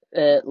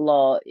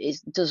law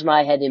does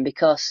my head in,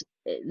 because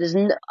there's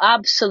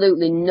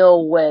absolutely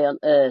no way on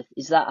earth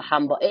is that a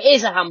handball. It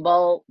is a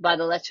handball by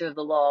the letter of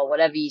the law,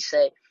 whatever you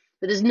say,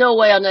 but there's no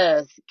way on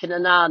earth can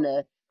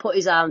Onana put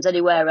his arms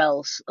anywhere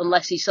else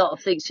unless he sort of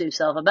thinks to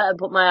himself, I better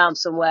put my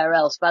arms somewhere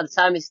else. By the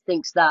time he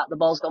thinks that, the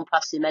ball's gone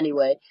past him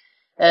anyway.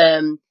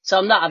 So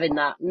I'm not having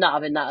that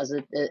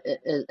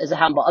as a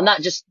handball, and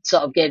that just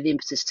sort of gave the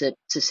impetus to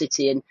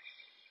City. And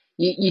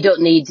you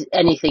don't need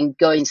anything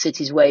going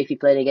City's way if you're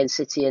playing against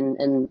City,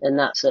 and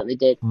that certainly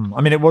did.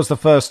 I mean, it was the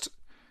first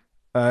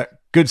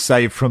good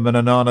save from an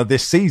Onana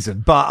this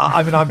season, but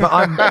I mean,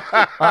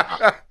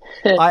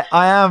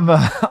 I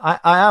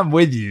am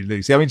with you,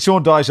 Lucy. I mean,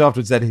 Sean Dyche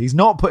afterwards said he's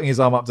not putting his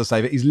arm up to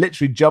save it. He's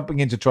literally jumping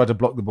in to try to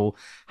block the ball.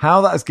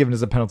 How that has given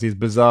us a penalty is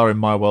bizarre in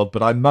my world,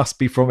 but I must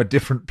be from a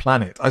different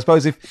planet. I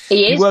suppose if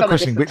you were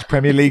questioning which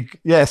Premier League,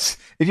 if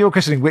you were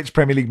questioning which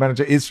Premier League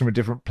manager is from a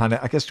different planet,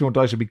 I guess Sean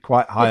Dyche should be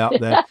quite high up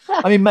there.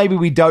 I mean, maybe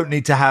we don't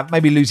need to have,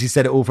 maybe Lucy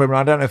said it all for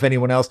everyone. I don't know if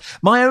anyone else.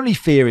 My only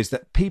fear is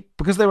that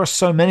because there are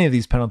so many of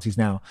these penalties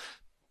now,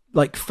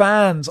 like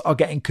fans are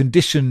getting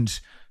conditioned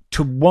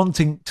to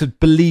wanting to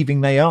believing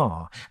they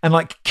are. And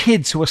like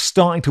kids who are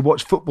starting to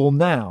watch football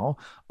now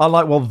are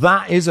like, well,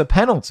 that is a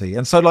penalty.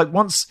 And so like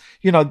once,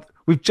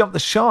 we've jumped the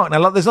shark now,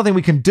 like there's nothing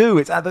we can do.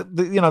 It's at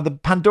the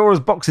Pandora's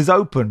box is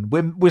open.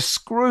 We're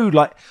screwed.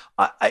 Like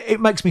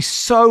it makes me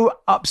so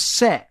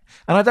upset.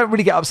 And I don't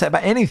really get upset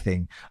about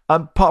anything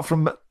apart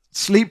from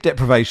sleep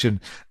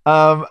deprivation.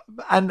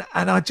 And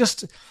I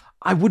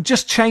would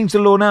just change the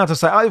law now to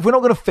say, if we're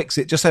not going to fix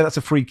it, just say that's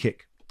a free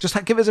kick.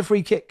 Just give us a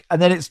free kick,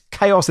 and then it's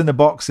chaos in the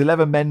box,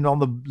 11 men on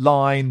the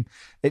line,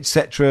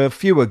 etc.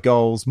 Fewer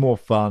goals, more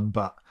fun,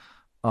 but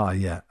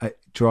it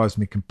drives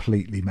me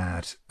completely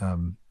mad.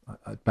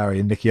 Barry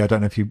and Nicky, I don't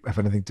know if you have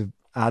anything to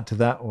add to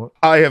that. Or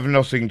I have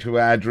nothing to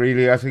add,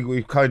 really. I think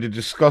we've kind of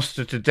discussed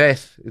it to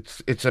death.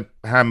 It's a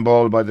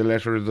handball by the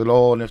letter of the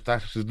law, and if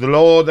that is the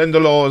law, then the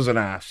law is an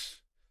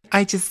ass.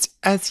 I just,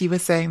 as you were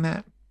saying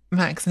that,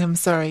 Max, and I'm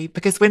sorry,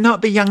 because we're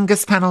not the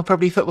youngest panel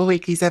probably Football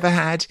Weekly's ever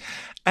had.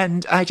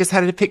 And I just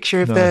had a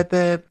picture of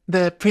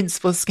the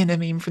Principal Skinner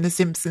meme from The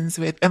Simpsons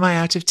with, am I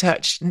out of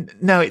touch?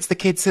 No, it's the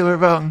kids who are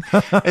wrong.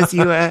 As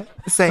you were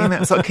saying,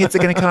 that's what kids are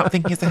going to come up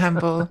thinking is a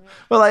handball.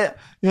 Well,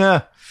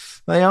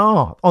 they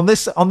are.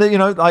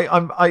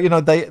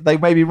 They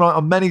may be right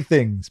on many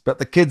things, but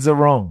the kids are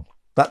wrong.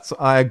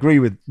 I agree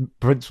with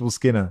Principal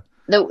Skinner.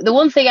 The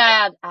one thing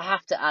I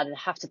have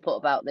to put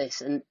about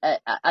this, and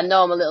I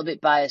know I'm a little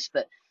bit biased,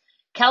 but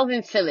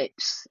Calvin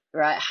Phillips,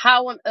 right?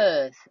 How on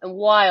earth and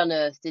why on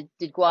earth did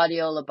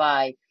Guardiola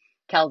buy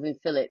Calvin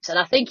Phillips? And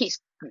I think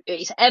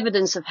it's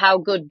evidence of how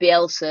good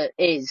Bielsa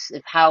is,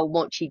 of how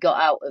much he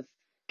got out of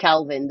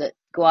Calvin, that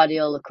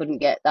Guardiola couldn't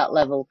get that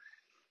level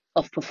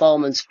of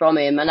performance from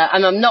him. And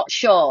I'm not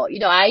sure.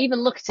 I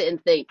even look at it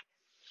and think,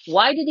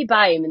 why did he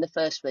buy him in the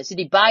first place? Did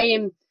he buy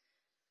him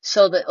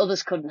so that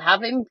others couldn't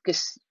have him?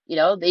 Because,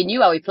 they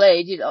knew how he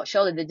played.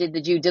 Surely they did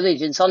the due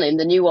diligence on him.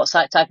 They knew what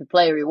type of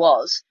player he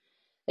was.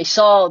 They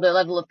saw the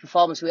level of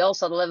performance. We all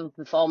saw the level of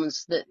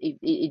performance that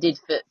he did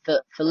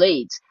for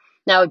Leeds.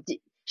 Now,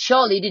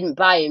 surely he didn't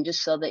buy him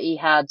just so that he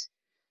had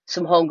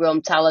some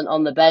homegrown talent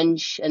on the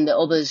bench and the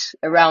others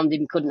around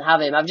him couldn't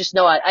have him. I just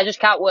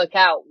can't work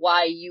out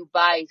why you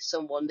buy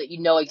someone that you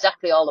know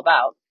exactly all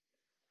about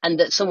and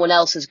that someone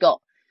else has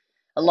got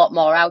a lot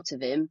more out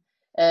of him,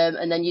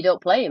 and then you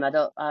don't play him.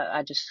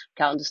 I just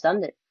can't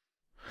understand it.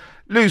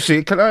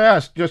 Lucy, can I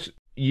ask, just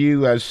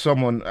you as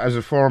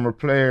a former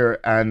player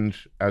and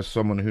as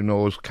someone who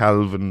knows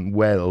Calvin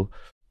well,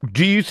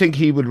 do you think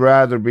he would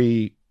rather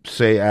be,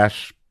 say, at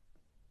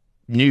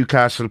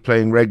Newcastle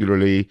playing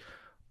regularly,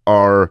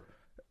 or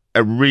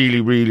a really,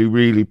 really,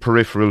 really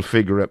peripheral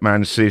figure at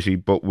Man City,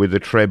 but with a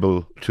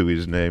treble to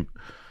his name?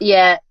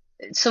 Yeah,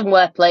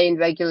 somewhere playing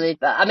regularly.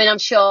 But I mean, I'm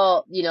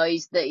sure,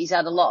 he's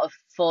had a lot of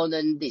fun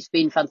and it's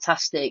been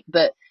fantastic.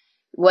 But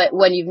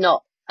when you've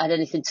not had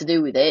anything to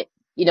do with it,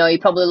 he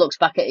probably looks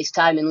back at his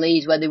time in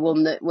Leeds where they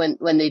won won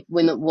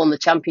the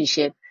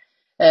championship,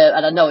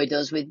 and I know he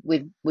does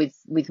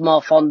with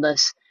more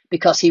fondness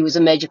because he was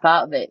a major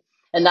part of it.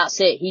 And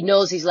that's it. He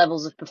knows his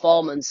levels of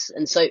performance,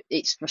 and so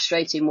it's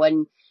frustrating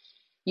when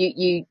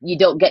you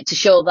don't get to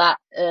show that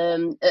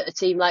at a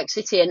team like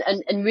City.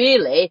 And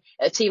really,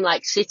 at a team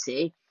like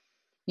City,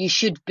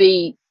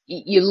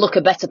 you look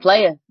a better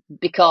player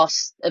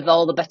because of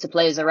all the better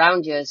players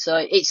around you. So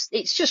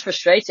it's just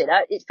frustrating.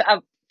 It's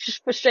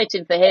just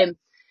frustrating for him.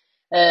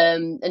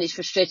 And it's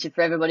frustrating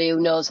for everybody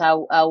who knows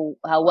how well.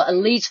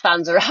 And Leeds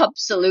fans are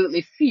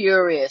absolutely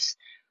furious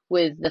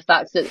with the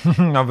fact that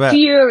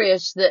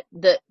furious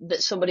that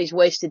somebody's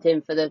wasted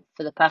him for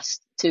the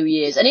past 2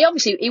 years. And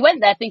he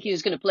went there thinking he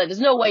was going to play. There's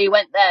no way he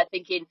went there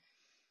thinking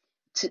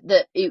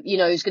that he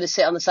was going to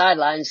sit on the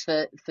sidelines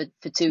for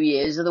 2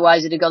 years.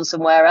 Otherwise, he'd have gone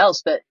somewhere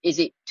else. But is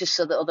it just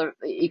so that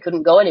he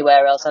couldn't go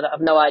anywhere else? I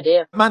have no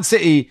idea. Man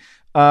City,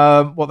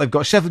 they've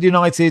got Sheffield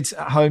United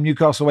at home,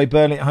 Newcastle away,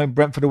 Burnley at home,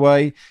 Brentford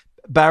away.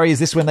 Barry, is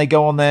this when they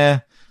go on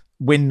there,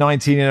 win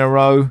 19 in a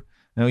row?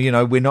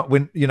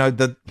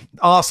 The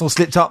Arsenal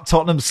slipped up,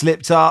 Tottenham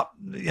slipped up.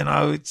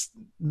 It's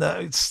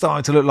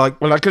starting to look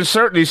like. Well, I can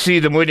certainly see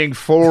them winning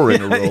 4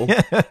 in a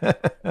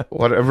row.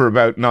 Whatever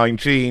about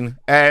 19.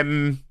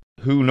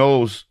 Who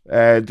knows?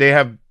 They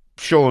have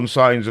shown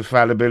signs of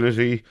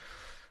fallibility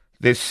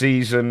this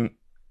season,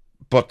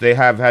 but they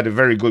have had a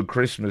very good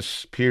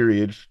Christmas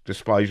period,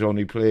 despite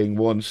only playing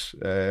once.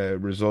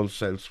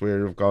 Results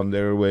elsewhere have gone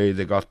their way.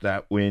 They got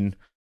that win.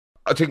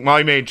 I think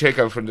my main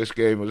takeout from this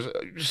game was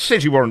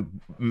City weren't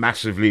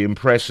massively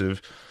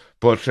impressive,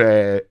 but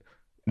the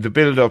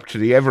build-up to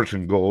the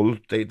Everton goal,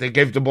 they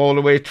gave the ball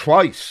away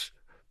twice.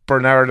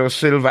 Bernardo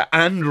Silva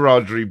and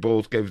Rodri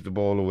both gave the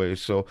ball away.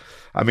 So,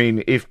 I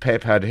mean, if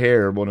Pep had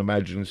hair, one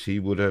imagines he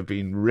would have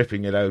been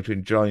ripping it out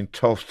in giant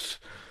tufts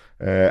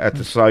at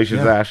the sight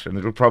of that, and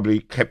it'll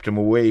probably kept him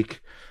awake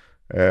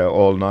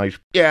all night.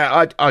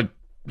 Yeah,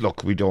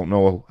 look, we don't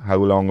know how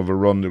long of a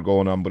run they're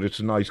going on, but it's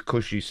a nice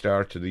cushy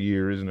start to the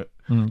year, isn't it?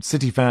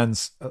 City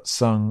fans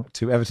sung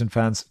to Everton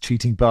fans,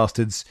 cheating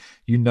bastards,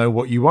 you know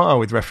what you are,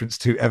 with reference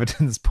to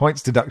Everton's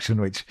points deduction,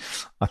 which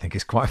I think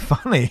is quite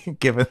funny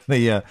given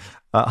the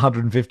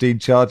 115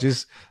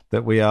 charges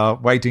that we are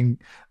waiting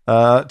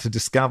to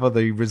discover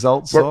the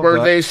results of.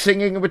 Were they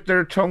singing with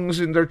their tongues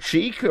in their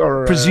cheek?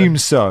 Or presume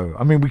so.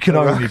 I mean, we can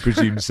only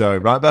presume so,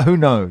 right? But who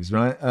knows,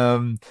 right?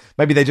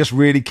 Maybe they just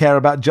really care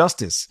about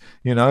justice,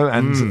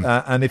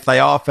 and if they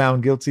are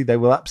found guilty, they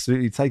will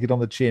absolutely take it on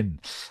the chin.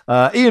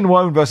 Ian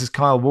Woan versus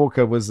Kyle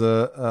Walker was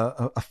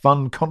a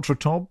fun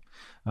contretemps.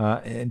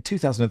 In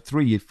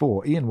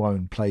 2003-4, Ian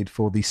Woan played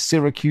for the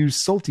Syracuse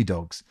Salty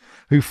Dogs,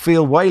 who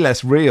feel way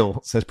less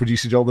real, says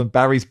producer Joel, than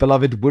Barry's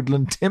beloved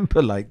Woodland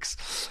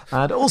Timberlakes.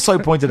 And also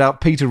pointed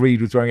out Peter Reid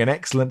was wearing an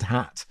excellent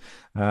hat.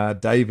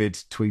 David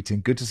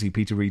tweeting, good to see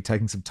Peter Reid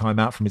taking some time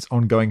out from his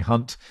ongoing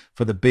hunt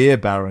for the beer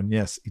baron.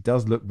 Yes, he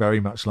does look very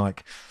much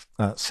like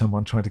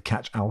someone trying to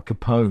catch Al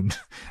Capone.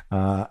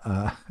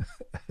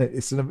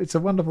 It's a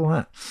wonderful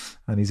hat,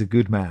 and he's a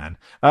good man.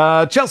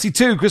 Chelsea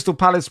 2, Crystal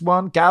Palace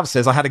 1. Gav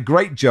says, I had a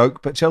great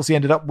joke, but Chelsea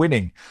ended up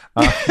winning.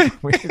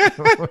 Which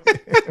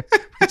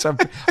I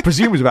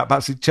presume was about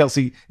perhaps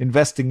Chelsea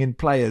investing in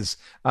players.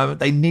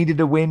 They needed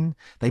a win.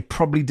 They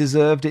probably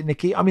deserved it,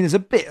 Nicky. I mean, there's a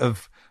bit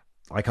of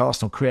like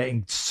Arsenal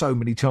creating so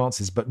many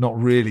chances, but not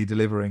really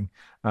delivering.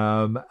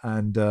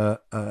 It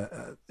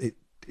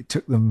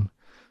took them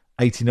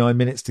 89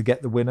 minutes to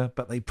get the winner,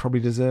 but they probably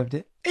deserved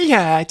it.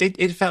 Yeah,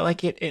 it felt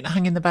like it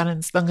hung in the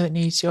balance longer than it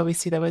needed to.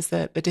 Obviously, there was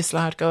the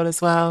disallowed goal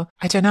as well.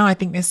 I don't know. I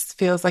think this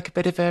feels like a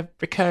bit of a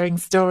recurring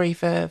story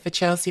for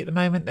Chelsea at the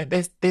moment.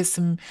 That there's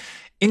some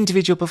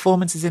individual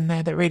performances in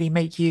there that really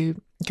make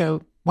you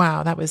go,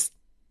 wow, that was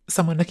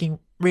someone looking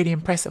really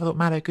impressive. I thought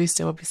Malo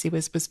Gusto obviously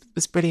was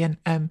brilliant.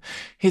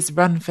 His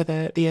run for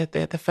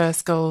the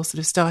first goal, sort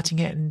of starting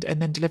it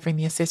and then delivering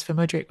the assist for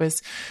Mudryk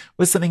was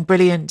something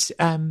brilliant.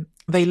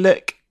 They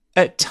look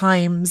at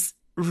times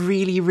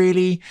really,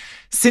 really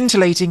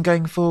scintillating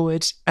going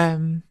forward.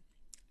 And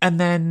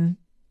then,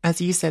 as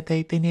you said,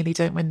 they nearly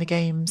don't win the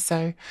game.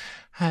 So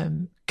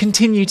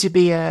continue to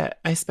be an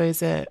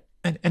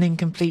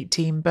incomplete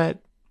team. But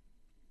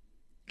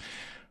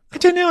I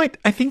don't know.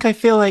 I think I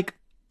feel like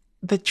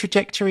the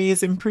trajectory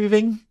is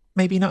improving.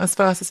 Maybe not as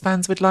fast as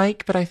fans would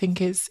like, but I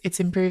think it's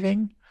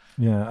improving.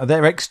 Yeah.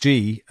 Their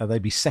XG,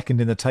 they'd be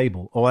second in the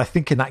table. Or I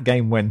think in that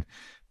game when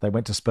they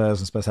went to Spurs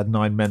and Spurs had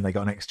 9 men, they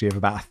got an XG of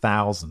about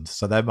 1,000.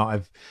 So they might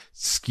have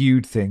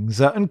skewed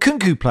things. And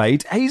Kunku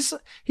played. He's an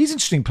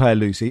interesting player,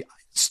 Lucy.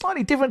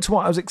 Slightly different to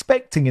what I was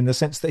expecting in the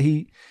sense that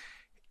he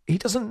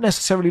doesn't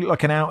necessarily look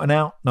like an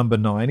out-and-out number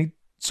 9. He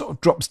sort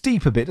of drops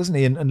deep a bit, doesn't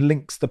he? And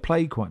links the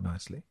play quite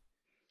nicely.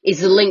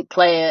 He's a link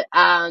player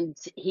and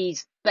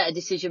he's better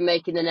decision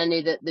making than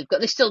any that they've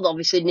got. They still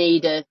obviously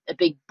need a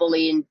big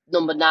bullying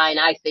number 9,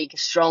 I think, a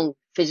strong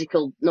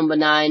physical number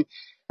 9.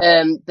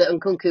 But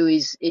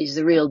Nkunku is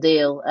the real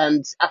deal.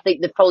 And I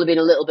think they've probably been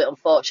a little bit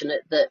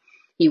unfortunate that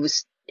he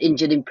was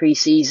injured in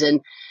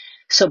pre-season.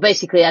 So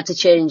basically, I had to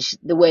change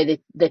the way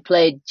they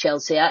played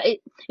Chelsea.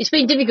 It's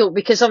been difficult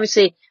because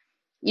obviously,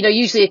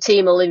 usually a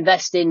team will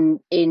invest in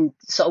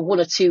sort of one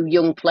or two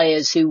young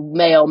players who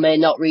may or may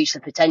not reach the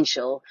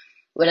potential.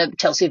 When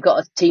Chelsea have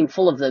got a team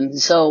full of them,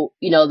 so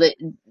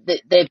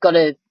they've got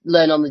to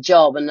learn on the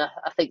job, and I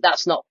think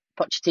that's not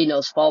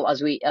Pochettino's fault, as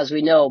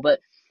we know. But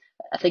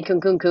I think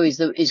Nkunku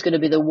is going to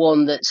be the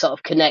one that sort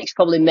of connects,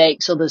 probably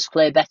makes others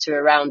play better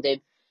around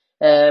him.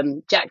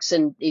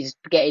 Jackson is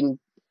getting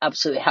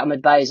absolutely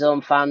hammered by his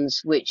own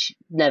fans, which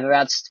never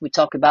adds. We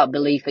talk about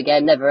belief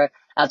again, never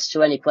adds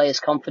to any player's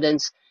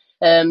confidence.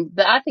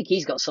 But I think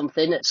he's got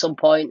something at some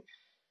point.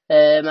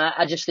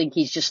 I just think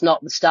he's just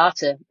not the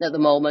starter at the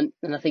moment,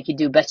 and I think he'd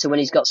do better when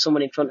he's got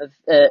someone in front of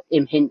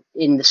him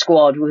in the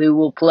squad who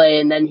will play,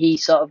 and then he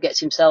sort of gets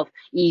himself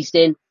eased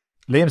in.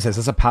 Liam says,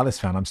 as a Palace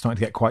fan, I'm starting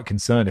to get quite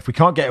concerned. If we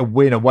can't get a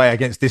win away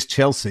against this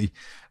Chelsea,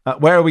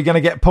 where are we going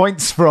to get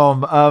points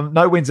from?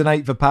 No wins and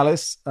 8 for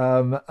Palace.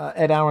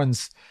 Ed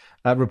Aaron's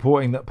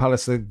reporting that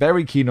Palace are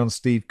very keen on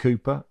Steve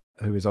Cooper,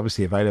 who is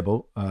obviously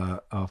available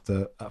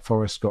after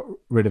Forest got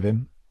rid of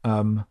him.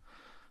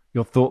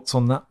 Your thoughts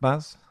on that,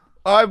 Baz?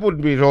 I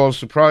wouldn't be at all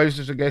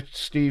surprised to get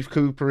Steve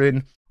Cooper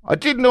in. I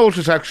did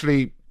notice,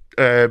 actually,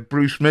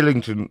 Bruce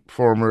Millington,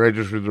 former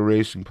editor of the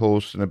Racing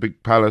Post and a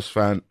big Palace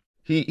fan,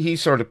 he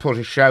sort of put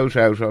a shout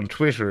out on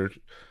Twitter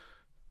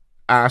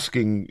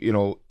asking,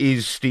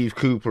 is Steve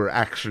Cooper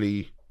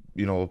actually,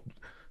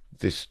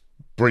 this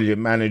brilliant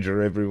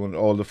manager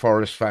all the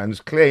Forest fans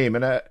claim?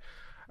 And a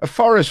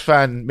Forest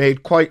fan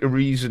made quite a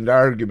reasoned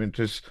argument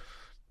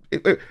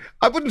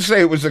I wouldn't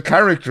say it was a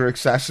character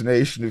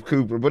assassination of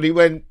Cooper, but he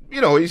went,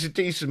 he's a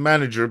decent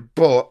manager,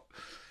 but,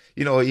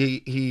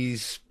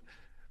 he's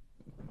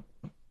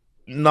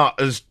not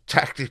as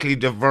tactically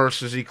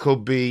diverse as he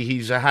could be.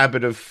 He's a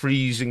habit of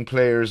freezing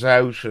players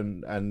out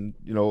and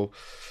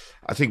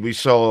I think we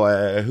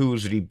saw, who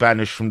was it he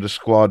banished from the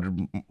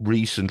squad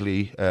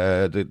recently,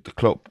 the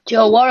club?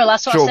 Joe Worrell,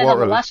 that's what I said on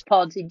the last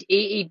pod.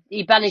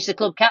 He banished the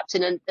club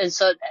captain and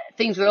so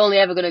things were only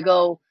ever going to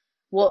go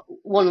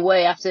one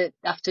way after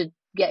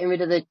getting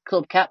rid of the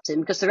club captain,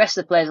 because the rest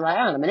of the players are like,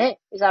 hang on a minute,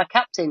 he's our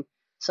captain.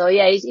 So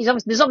yeah,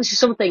 there's obviously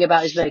something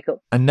about his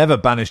makeup. And never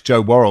banished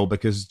Joe Worrell,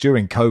 because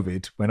during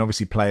COVID, when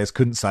obviously players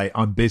couldn't say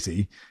I'm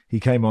busy, he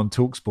came on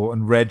TalkSport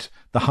and read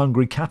The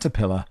Hungry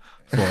Caterpillar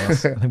for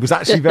us. And he was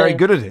actually very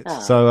good at it.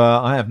 So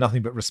I have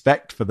nothing but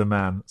respect for the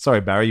man. Sorry,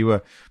 Barry, you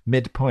were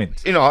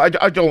mid-point. I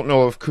don't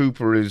know if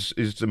Cooper is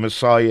the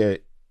messiah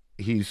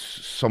he's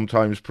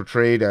sometimes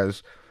portrayed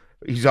as.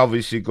 He's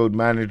obviously a good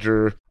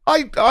manager.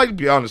 I'll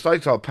be honest, I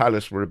thought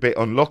Palace were a bit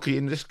unlucky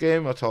in this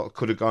game. I thought it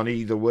could have gone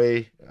either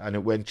way, and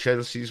it went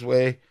Chelsea's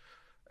way.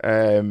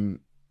 And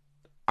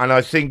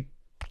I think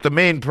the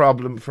main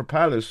problem for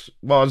Palace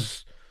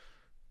was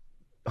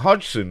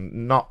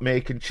Hodgson not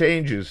making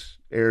changes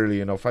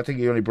early enough. I think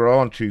he only brought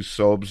on 2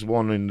 subs,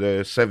 one in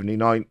the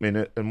 79th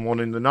minute and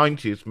one in the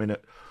 90th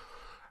minute,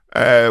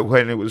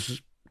 when it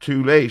was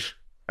too late.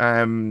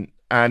 And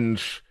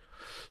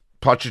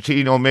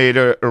Pochettino made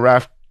a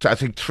raft, I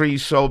think 3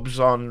 subs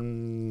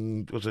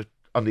on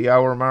the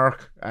hour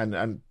mark,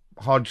 and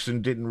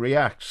Hodgson didn't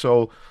react.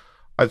 So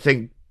I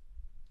think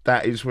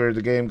that is where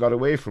the game got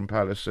away from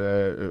Palace.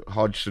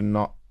 Hodgson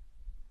not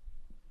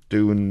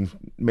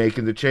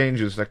making the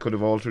changes that could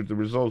have altered the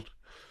result.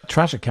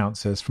 Trash Account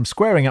says, from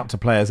squaring up to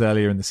players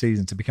earlier in the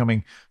season to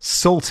becoming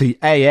salty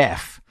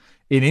AF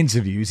in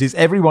interviews, is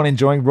everyone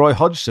enjoying Roy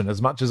Hodgson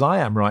as much as I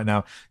am right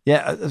now?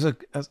 Yeah, there's a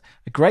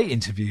great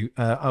interview,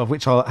 of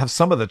which I'll have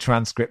some of the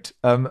transcript.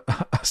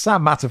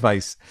 Sam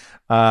Matterface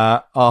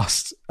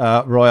asked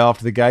Roy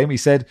after the game. He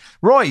said,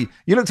 Roy,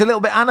 you looked a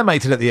little bit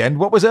animated at the end.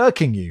 What was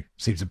irking you?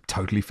 Seems a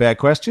totally fair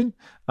question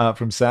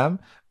from Sam.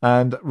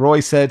 And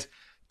Roy said,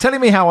 telling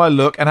me how I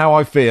look and how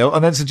I feel,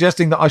 and then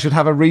suggesting that I should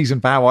have a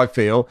reason for how I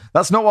feel.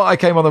 That's not what I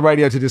came on the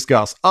radio to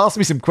discuss. Ask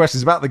me some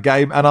questions about the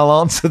game and I'll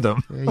answer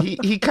them.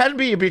 He can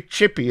be a bit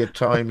chippy at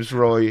times,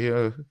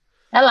 Roy.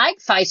 I like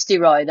Feisty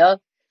Roy, though.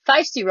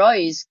 Feisty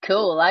Roy is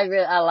cool. I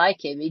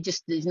like him. He's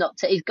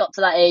got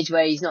to that age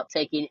where he's not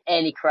taking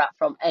any crap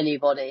from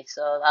anybody.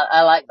 So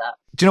I like that.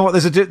 Do you know what?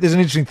 There's an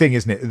interesting thing,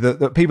 isn't it?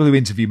 That people who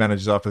interview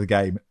managers after the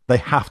game, they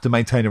have to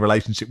maintain a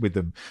relationship with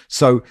them.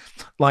 So,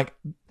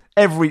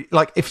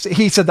 if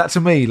he said that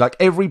to me,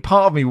 every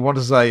part of me would want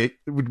to say,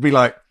 would be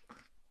like,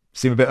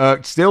 seem a bit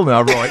irked still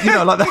now, Roy.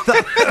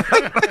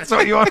 That's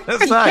what you want to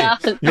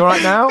say. You all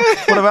right now?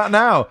 What about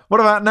now?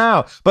 What about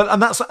now?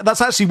 And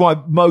that's actually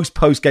why most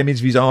post-game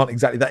interviews aren't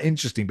exactly that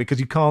interesting, because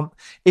you can't,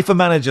 if a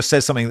manager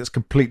says something that's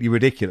completely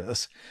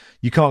ridiculous,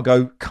 you can't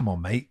go, come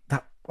on, mate,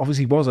 that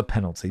obviously was a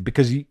penalty,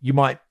 because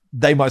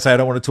they might say, I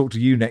don't want to talk to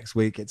you next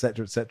week,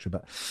 etc., etc.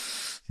 But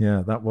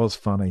yeah, that was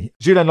funny.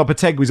 Julian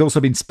Lopetegui's also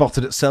been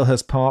spotted at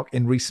Selhurst Park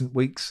in recent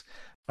weeks.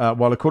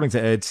 while according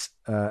to Ed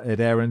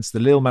Ahrens, the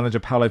Lille manager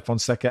Paulo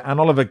Fonseca and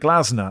Oliver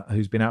Glasner,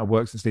 who's been out of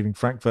work since leaving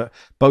Frankfurt,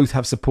 both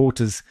have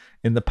supporters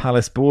in the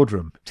Palace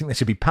boardroom. I think they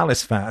should be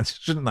Palace fans,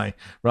 shouldn't they,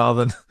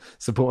 rather than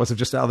supporters of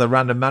just other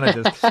random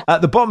managers.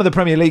 The bottom of the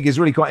Premier League is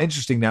really quite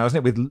interesting now, isn't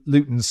it, with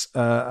Luton's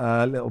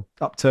little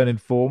upturn in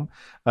form.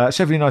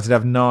 Sheffield United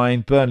have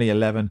 9, Burnley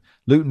 11,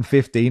 Luton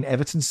 15,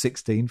 Everton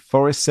 16,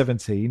 Forest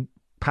 17,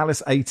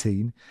 Palace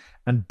 18,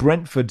 and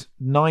Brentford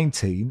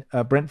 19.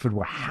 Brentford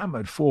were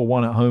hammered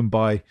 4-1 at home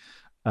by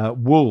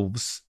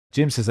Wolves.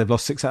 Jim says they've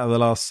lost 6 out of the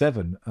last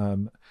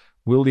 7.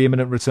 Will the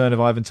imminent return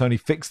of Ivan Toney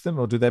fix them,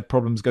 or do their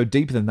problems go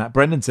deeper than that?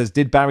 Brendan says,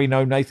 did Barry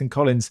know Nathan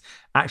Collins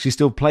actually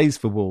still plays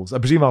for Wolves? I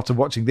presume after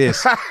watching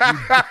this,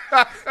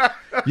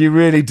 you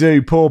really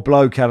do. Poor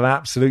bloke had an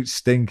absolute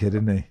stinker,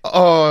 didn't he?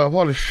 Oh,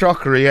 what a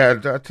shocker he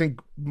had. I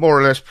think more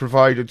or less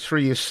provided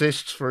 3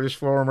 assists for his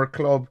former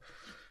club.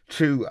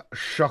 2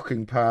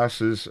 shocking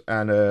passes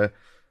and a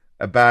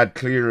bad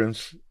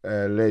clearance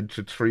led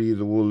to 3 of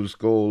the Wolves'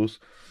 goals.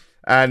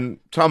 And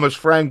Thomas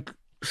Frank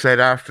said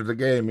after the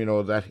game,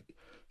 that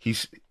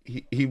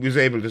he was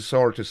able to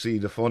sort of see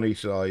the funny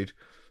side,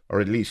 or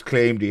at least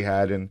claimed he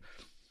had, and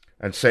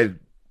said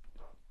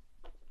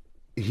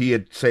he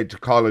had said to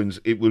Collins,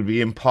 it will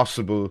be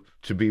impossible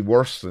to be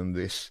worse than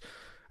this.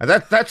 And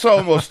that's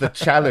almost a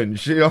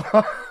challenge,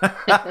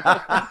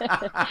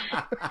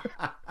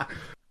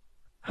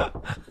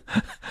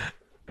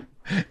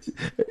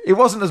 It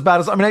wasn't as bad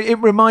as... it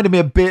reminded me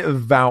a bit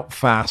of Wout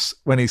Faes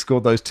when he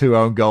scored those 2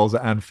 own goals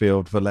at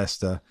Anfield for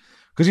Leicester.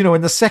 Because,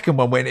 when the second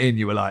one went in,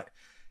 you were like,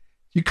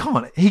 he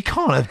can't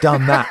have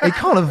done that.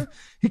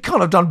 He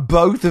can't have done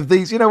both of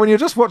these. When you're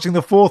just watching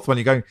the fourth one,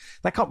 you're going,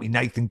 that can't be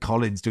Nathan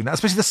Collins doing that.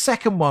 Especially the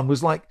second one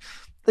was like,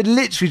 they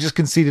literally just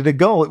conceded a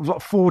goal. It was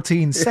like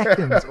 14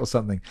 seconds or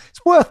something.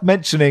 It's worth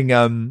mentioning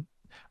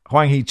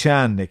Hwang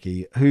Hee-chan,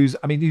 Nicky, who's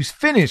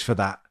finished for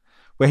that,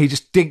 where he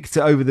just dinked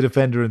it over the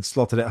defender and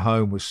slotted it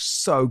home, was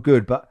so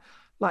good. But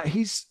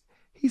he's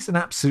an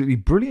absolutely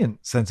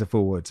brilliant centre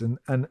forward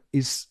and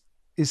is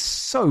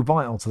so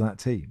vital to that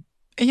team.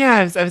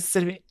 Yeah, I was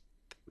sort of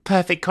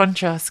perfect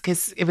contrast,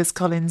 because it was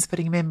Collins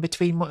putting him in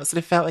between what sort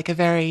of felt like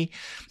I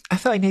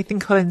felt like Nathan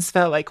Collins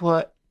felt like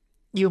what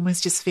you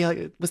almost just feel like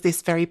it was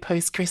this very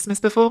post-Christmas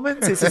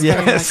performance. It's just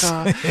yes.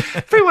 very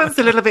everyone's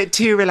a little bit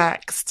too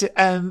relaxed.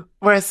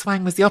 Whereas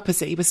Swang was the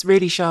opposite. He was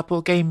really sharp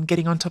all game,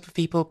 getting on top of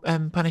people,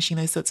 punishing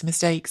those sorts of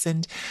mistakes.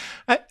 And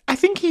I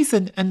think he's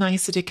a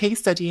nice sort of case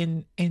study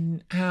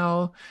in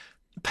how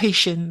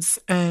patience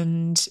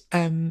and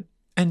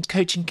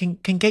coaching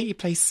can get you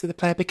places with a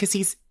player, because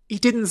he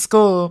didn't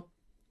score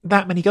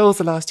that many goals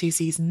the last 2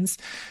 seasons.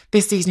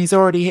 This season he's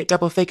already hit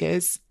double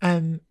figures.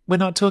 We're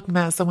not talking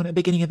about someone at the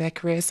beginning of their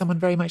career, someone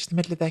very much in the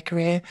middle of their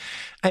career.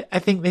 I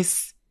think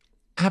this,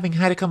 having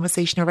had a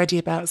conversation already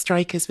about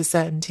strikers with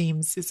certain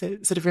teams, is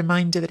a sort of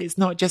reminder that it's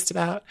not just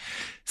about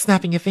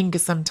snapping your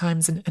fingers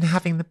sometimes and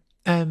having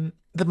the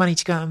money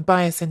to go out and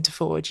buy a centre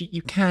forward.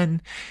 You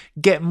can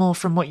get more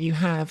from what you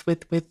have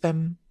with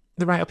the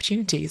right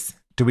opportunities.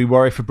 Do we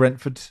worry for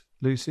Brentford,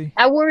 Lucy?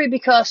 I worry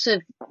because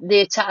of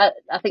the attack.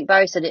 I think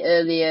Barry said it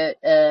earlier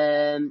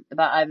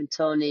about Ivan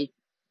Toney.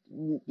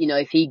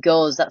 If he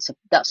goes,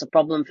 that's a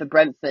problem for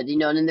Brentford.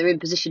 And they're in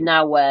position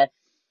now where,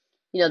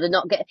 they're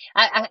not getting.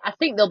 I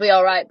think they'll be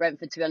all right,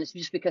 Brentford, to be honest,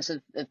 just because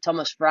of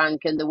Thomas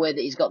Frank and the way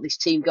that he's got this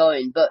team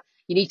going. But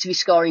you need to be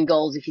scoring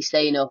goals if you're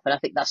staying up, and I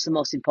think that's the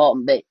most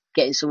important bit: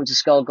 getting someone to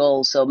score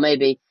goals. So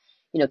maybe,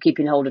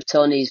 keeping hold of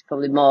Toney is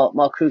probably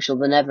more crucial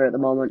than ever at the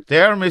moment.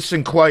 They are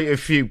missing quite a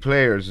few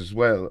players as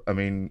well.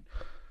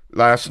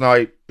 Last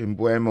night,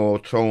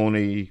 Mbeumo,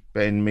 Toney,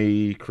 Ben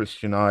Mee,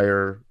 Christian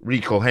Ayer,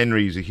 Rico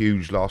Henry is a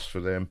huge loss for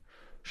them.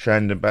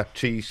 Shandon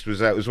Baptiste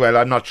was out as well.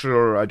 I'm not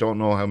sure. I don't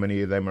know how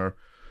many of them are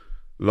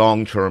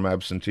long-term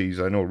absentees.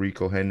 I know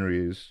Rico Henry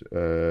is.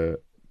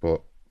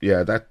 But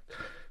yeah, that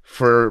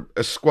for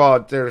a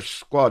squad, their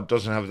squad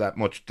doesn't have that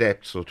much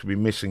depth. So to be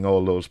missing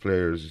all those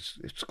players,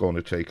 it's going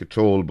to take a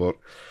toll. But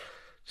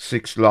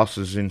 6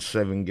 losses in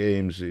 7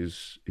 games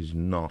is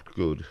not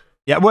good.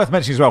 Yeah, worth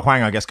mentioning as well,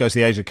 Hwang, I guess, goes to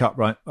the Asia Cup,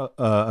 right,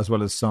 as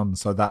well as Son.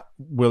 So that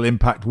will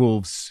impact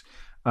Wolves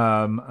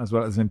as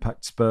well as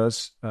impact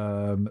Spurs.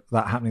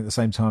 That happening at the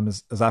same time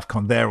as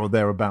AFCON, there or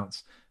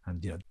thereabouts.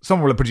 And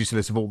someone will have produced a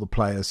list of all the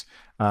players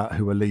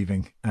who are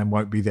leaving and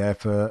won't be there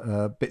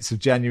for bits of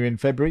January and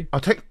February.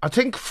 I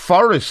think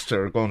Forest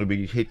are going to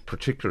be hit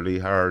particularly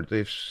hard.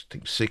 They've, I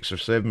think, 6 or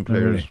 7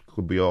 players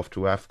could be off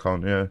to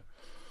AFCON, yeah.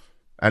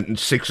 And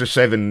 6 or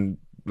 7,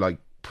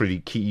 pretty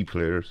key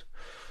players.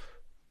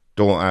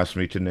 Don't ask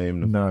me to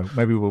name them. No,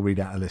 maybe we'll read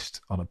out a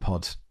list on a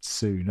pod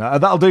soon.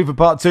 That'll do for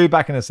part 2.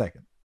 Back in a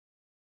second.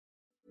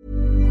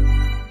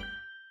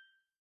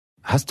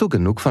 Hast du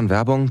genug von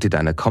Werbung, die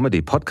deine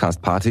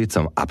Comedy-Podcast-Party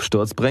zum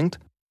Absturz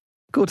bringt?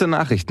 Gute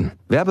Nachrichten.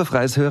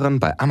 Werbefreies Hören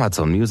bei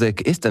Amazon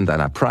Music ist in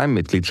deiner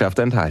Prime-Mitgliedschaft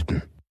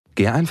enthalten.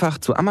 Geh einfach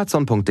zu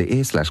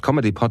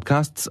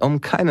amazon.de/comedypodcasts, um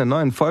keine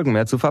neuen Folgen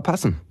mehr zu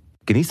verpassen.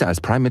 Genieße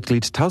als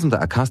Prime-Mitglied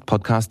tausende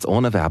Acast-Podcasts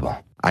ohne Werbung.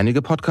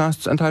 Einige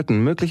Podcasts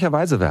enthalten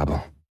möglicherweise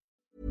Werbung.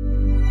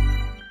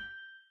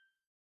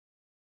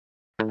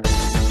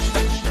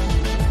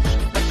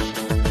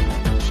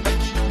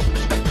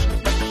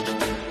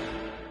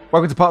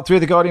 Welcome to part 3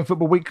 of the Guardian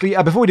Football Weekly.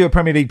 Before we do a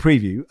Premier League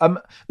preview,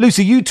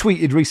 Lucy, you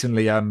tweeted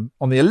recently on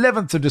the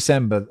 11th of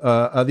December,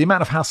 the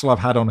amount of hassle I've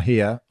had on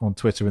here on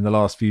Twitter in the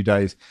last few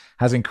days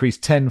has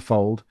increased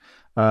tenfold.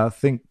 I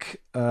think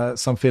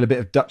some feel a bit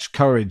of Dutch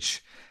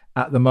courage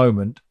at the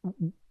moment.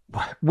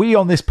 We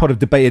on this pod have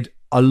debated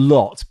a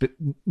lot, but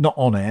not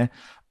on air,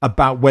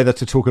 about whether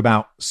to talk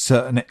about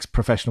certain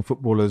ex-professional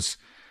footballers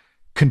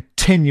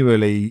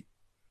continually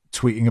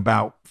tweeting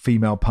about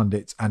female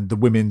pundits and the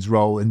women's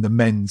role in the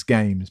men's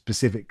game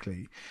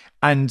specifically.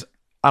 And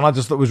I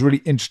just thought it was really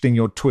interesting,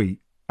 your tweet.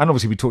 And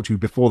obviously we talked to you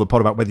before the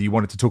pod about whether you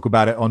wanted to talk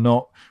about it or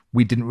not.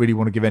 We didn't really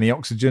want to give any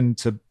oxygen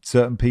to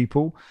certain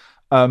people.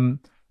 But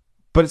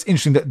it's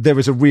interesting that there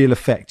is a real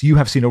effect. You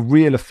have seen a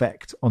real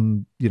effect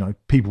on,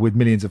 people with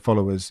millions of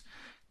followers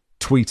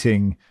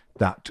tweeting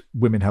that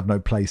women have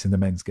no place in the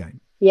men's game.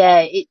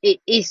 Yeah,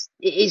 it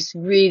is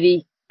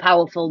really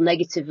powerful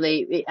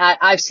negatively.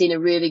 I've seen a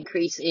real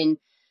increase in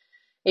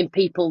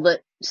people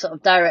that sort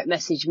of direct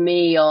message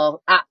me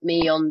or at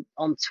me on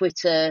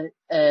Twitter.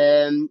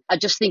 I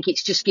just think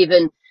it's just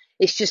given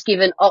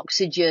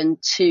oxygen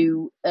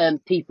to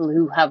people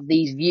who have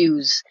these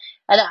views,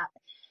 and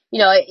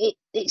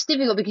it's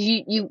difficult because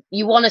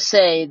you want to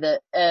say that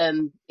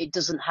it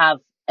doesn't have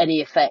any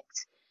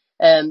effect.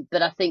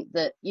 But I think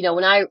that,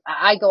 when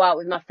I go out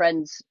with my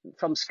friends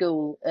from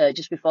school,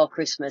 just before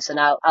Christmas, and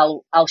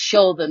I'll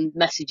show them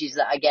messages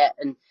that I get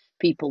and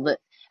people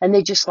and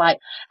they're just like,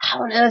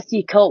 how on earth do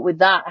you cope with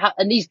that?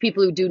 And these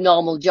people who do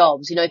normal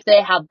jobs, if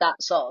they had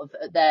that sort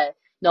of their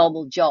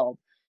normal job,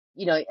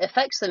 it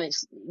affects them.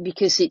 It's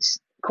because it's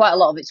quite a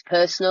lot of it's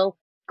personal.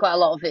 Quite a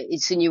lot of it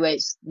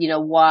insinuates,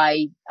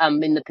 why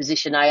I'm in the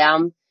position I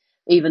am,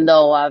 even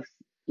though I've,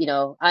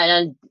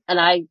 and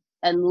I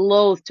am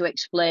loath to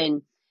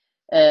explain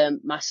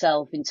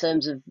myself in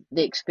terms of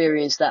the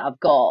experience that I've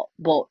got,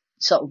 but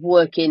sort of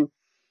working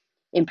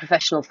in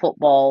professional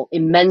football,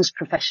 in men's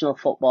professional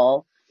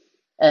football,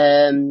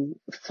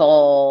 since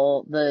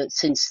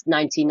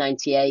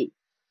 1998.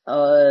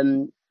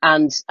 And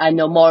I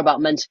know more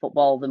about men's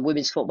football than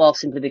women's football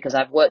simply because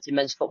I've worked in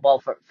men's football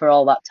for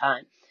all that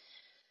time.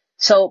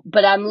 So,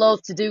 but I'm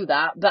loath to do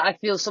that, but I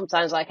feel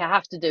sometimes like I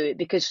have to do it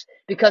because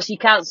you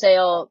can't say,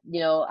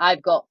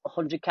 I've got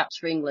 100 caps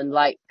for England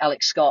like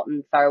Alex Scott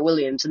and Farrah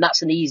Williams. And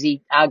that's an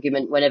easy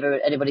argument whenever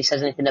anybody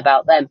says anything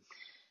about them.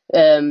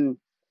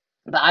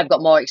 But I've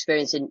got more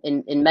experience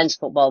in men's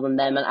football than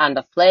them, and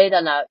I've played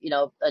and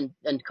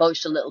and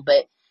coached a little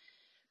bit.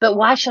 But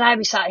why should I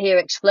be sat here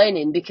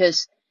explaining?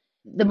 Because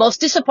the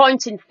most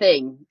disappointing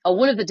thing, or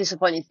one of the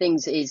disappointing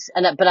things is,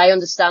 but I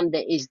understand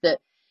it, is that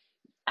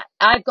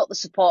I've got the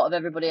support of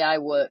everybody I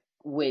work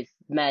with,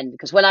 men,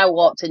 because when I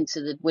walked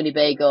into the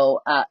Winnebago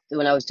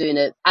when I was doing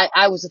it,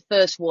 I was the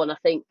first one. I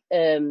think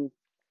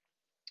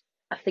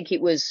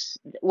it was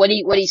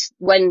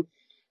when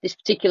this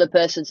particular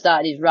person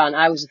started his run,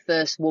 I was the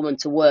first woman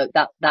to work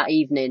that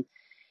evening,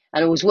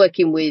 and I was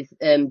working with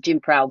Jim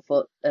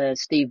Proudfoot,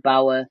 Steve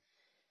Bauer,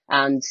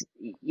 and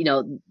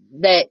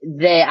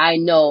they I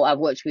know I've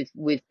worked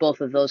with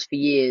both of those for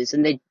years,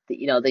 and they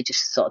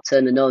just sort of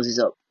turn their noses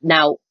up.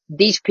 Now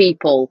these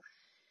people,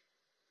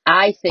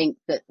 I think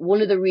that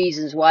one of the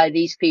reasons why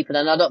these people,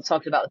 and I'm not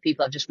talking about the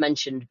people I've just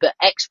mentioned, but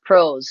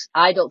ex-pros,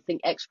 I don't think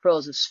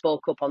ex-pros have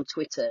spoke up on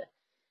Twitter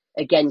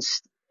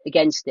against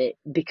it,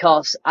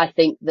 because I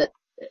think that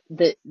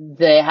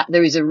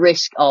there is a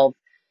risk of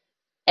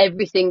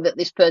everything that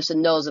this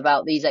person knows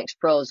about these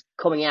ex-pros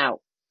coming out.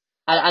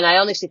 And I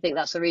honestly think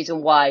that's the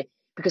reason why,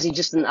 because he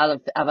just didn't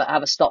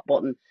have a stop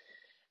button.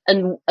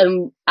 And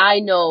I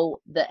know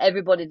that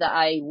everybody that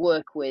I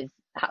work with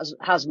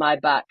has my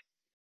back,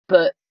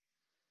 but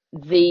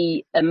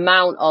the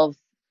amount of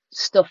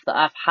stuff that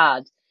I've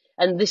had,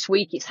 and this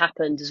week it's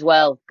happened as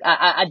well.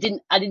 I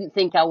didn't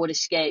think I would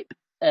escape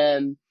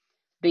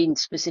being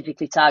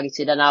specifically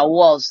targeted, and I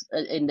was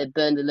in the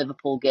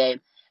Burnley-Liverpool game,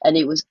 and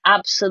it was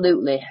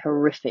absolutely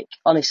horrific.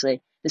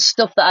 Honestly, the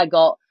stuff that I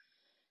got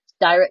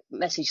direct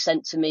message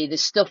sent to me, the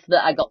stuff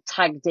that I got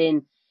tagged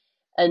in,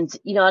 and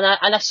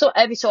I saw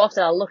every so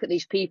often I look at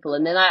these people,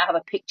 and then I have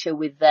a picture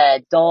with their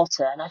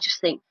daughter, and I just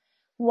think,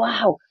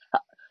 wow,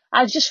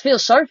 I just feel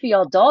sorry for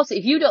your daughter.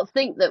 If you don't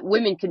think that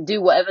women can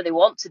do whatever they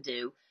want to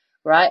do,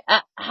 right?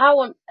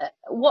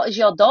 What is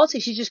your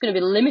daughter? She's just going to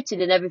be limited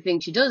in everything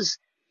she does.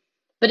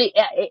 But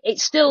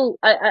it's still,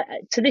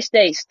 to this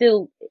day, it's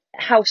still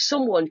how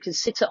someone can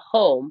sit at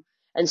home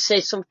and say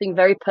something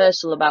very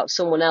personal about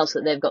someone else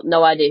that they've got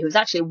no idea, who's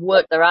actually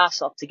worked their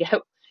ass off to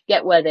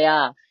get where they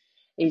are,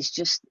 is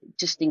just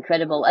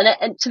incredible.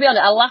 And to be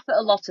honest, I laugh at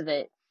a lot of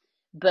it,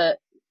 but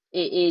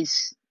it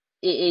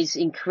is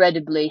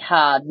incredibly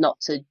hard not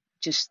to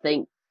just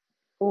think,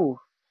 oh,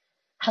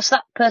 has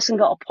that person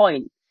got a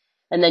point?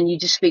 And then you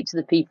just speak to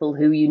the people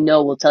who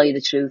will tell you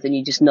the truth, and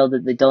you just know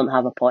that they don't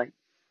have a point.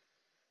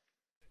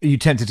 Are you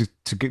tempted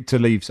to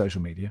leave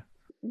social media?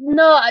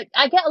 No,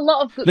 I get a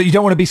lot of good... You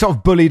don't want to be sort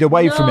of bullied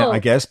away from it, I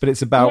guess, but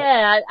it's about...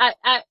 Yeah,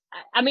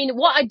 I mean,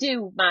 what I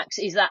do, Max,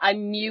 is that I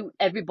mute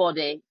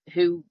everybody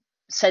who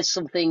says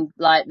something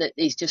like that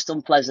is just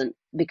unpleasant,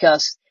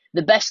 because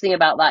the best thing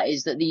about that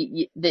is that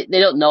they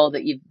don't know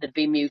that they've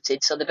been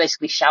muted, so they're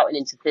basically shouting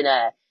into thin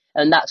air,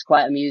 and that's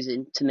quite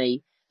amusing to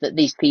me, that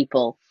these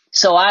people.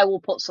 So I will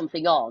put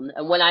something on,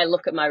 and when I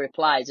look at my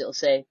replies, it'll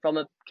say, from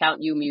an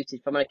account you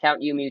muted, from an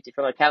account you muted,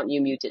 from an account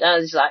you muted. And I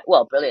was just like,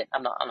 well, brilliant.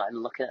 I'm not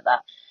even looking at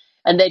that.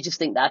 And they just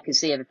think that I can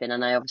see everything,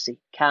 and I obviously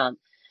can't.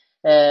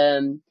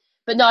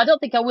 But no, I don't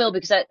think I will,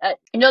 because I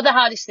the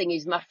hardest thing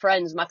is my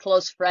friends, my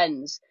close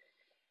friends.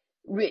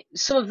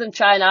 Some of them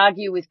try and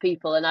argue with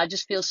people, and I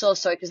just feel so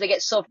sorry, because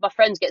my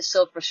friends get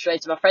so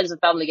frustrated. My friends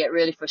and family get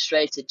really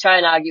frustrated. Try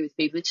and argue with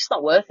people. It's just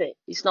not worth it.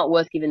 It's not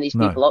worth giving these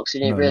people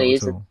oxygen. It really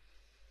isn't.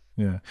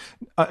 Yeah.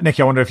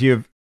 Nicky, I wonder if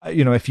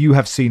you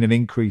have seen an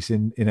increase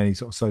in any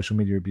sort of social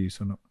media abuse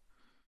or not.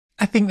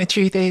 I think the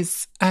truth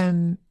is,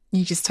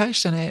 you just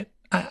touched on it.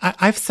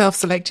 I've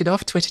self-selected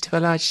off Twitter to a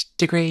large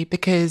degree,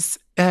 because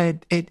I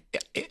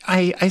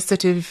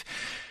sort of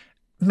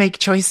make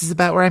choices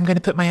about where I'm going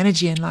to put my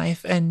energy in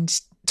life. And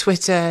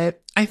Twitter,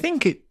 I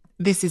think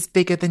this is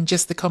bigger than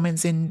just the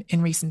comments in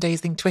recent days.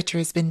 I think Twitter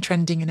has been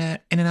trending in an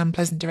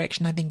unpleasant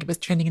direction. I think it was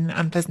trending in an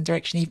unpleasant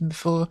direction even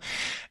before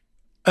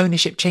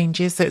ownership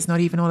changes. So it's not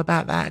even all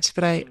about that.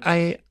 But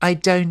I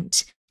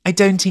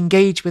don't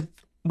engage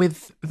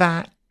with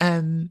that.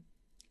 And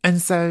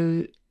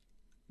so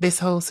this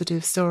whole sort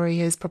of story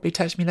has probably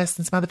touched me less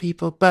than some other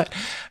people. But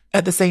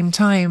at the same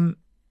time,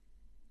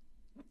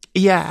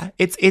 yeah,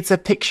 it's a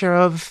picture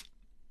of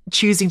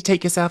choosing to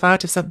take yourself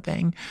out of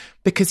something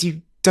because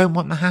you don't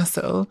want the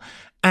hassle,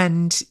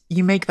 and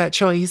you make that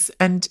choice,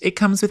 and it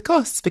comes with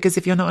costs, because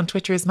if you're not on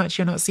Twitter as much,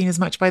 you're not seen as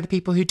much by the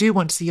people who do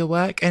want to see your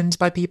work, and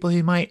by people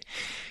who might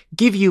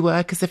give you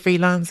work as a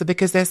freelancer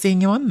because they're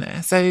seeing you on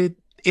there. So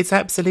it's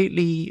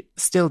absolutely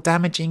still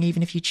damaging,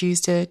 even if you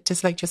choose to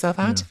select yourself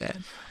out of it.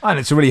 And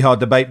it's a really hard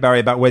debate, Barry,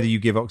 about whether you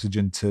give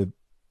oxygen to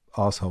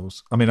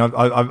arseholes. I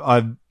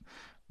mean,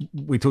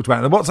 we talked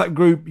about it in the WhatsApp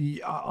group.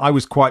 I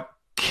was quite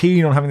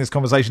keen on having this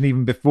conversation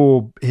even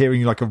before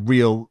hearing like a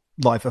real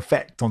life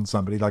effect on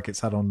somebody like it's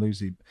had on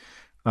Lucy.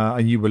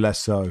 And you were less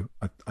so,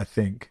 I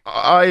think.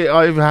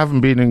 I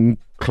haven't been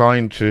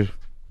inclined to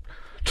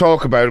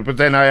talk about it, but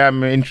then I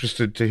am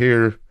interested to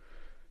hear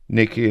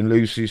Nicky and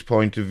Lucy's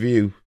point of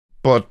view.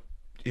 But,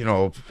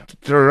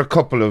 there are a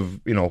couple of,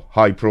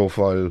 high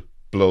profile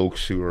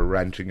blokes who are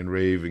ranting and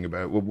raving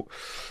about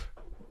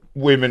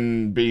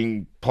women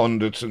being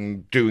pundits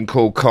and doing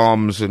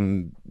co-coms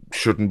and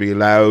shouldn't be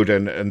allowed,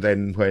 and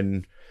then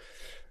when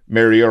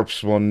Mary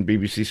Earps won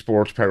BBC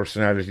Sports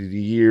Personality of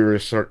the Year, a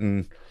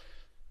certain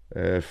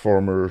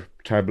former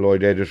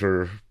tabloid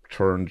editor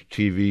turned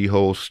TV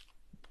host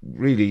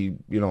really,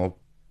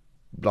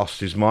 lost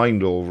his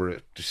mind over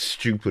it. The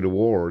stupid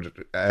award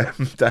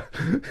that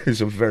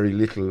is of very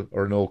little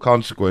or no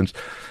consequence,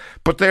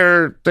 but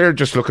they're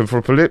just looking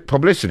for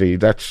publicity.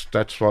 That's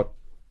what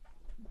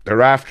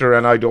they're after,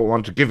 and I don't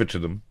want to give it to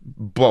them,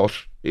 but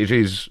it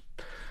is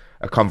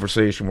a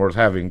conversation worth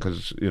having,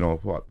 because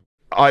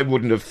I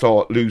wouldn't have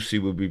thought Lucy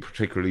would be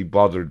particularly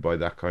bothered by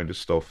that kind of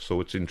stuff,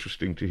 so it's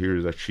interesting to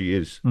hear that she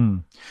is.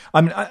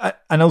 I mean,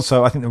 and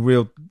also I think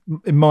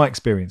in my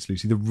experience,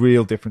 Lucy, the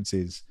real difference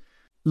is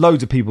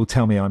loads of people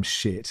tell me I'm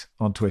shit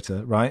on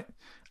Twitter, right?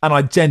 And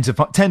I tend to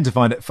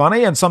find it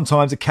funny, and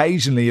sometimes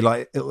occasionally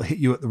like it'll hit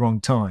you at the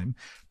wrong time,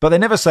 but they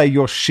never say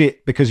you're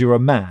shit because you're a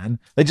man.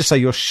 They just say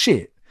you're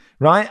shit.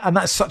 Right, and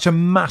that's such a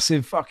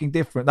massive fucking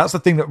difference. That's the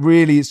thing that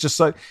really is just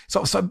so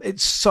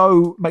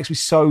makes me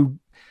so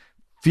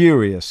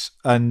furious,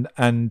 and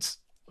I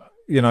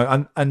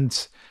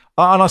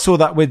saw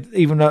that with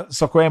even at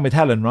Soccer AM with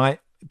Helen. Right,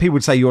 people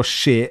would say you're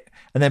shit,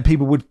 and then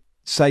people would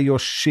say you're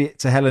shit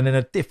to Helen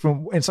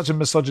in such a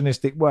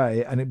misogynistic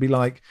way, and it'd be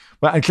like,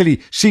 well, and clearly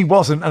she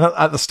wasn't, and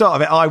at the start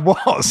of it I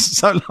was,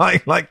 so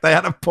like they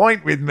had a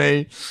point with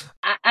me.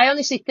 I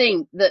honestly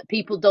think that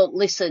people don't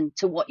listen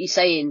to what you're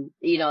saying,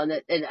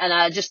 and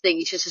I just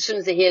think it's just as soon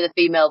as they hear the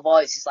female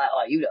voice, it's like,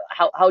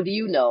 oh, how do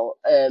you know?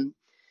 And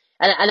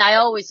I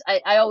always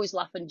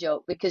laugh and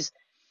joke, because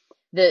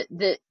there's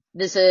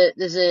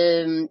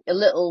a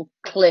little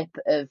clip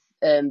of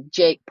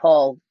Jake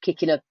Paul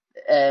kicking a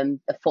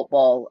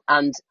football,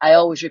 and I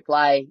always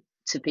reply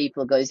to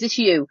people, go, is this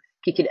you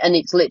kicking? And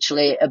it's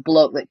literally a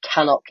bloke that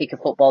cannot kick a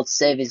football to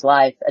save his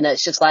life, and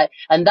it's just like,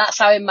 and that's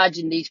how I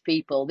imagine these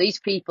people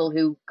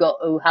who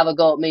have a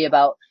go at me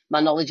about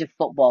my knowledge of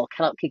football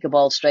cannot kick a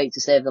ball straight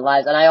to save their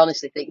lives. And I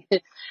honestly think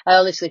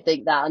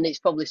that, and it's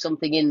probably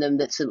something in them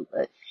that's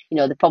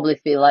they probably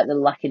feel like they're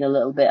lacking a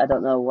little bit. I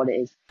don't know what it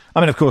is.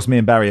 I mean, of course, me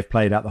and Barry have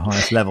played at the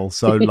highest level,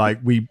 so like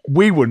we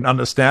wouldn't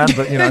understand,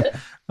 but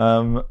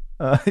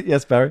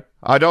yes, Barry.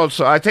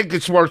 I think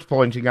it's worth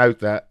pointing out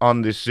that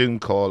on this Zoom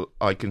call,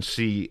 I can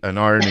see an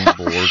ironing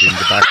board in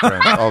the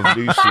background of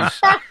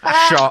Lucy's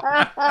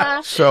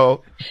shop.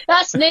 So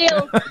that's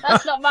Neil.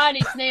 That's not mine.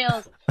 It's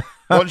Neil's.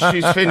 Once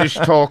she's finished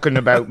talking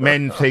about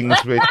men things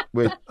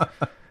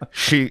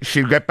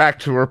she'll get back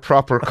to her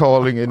proper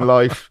calling in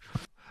life.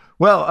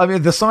 Well, I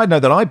mean, the side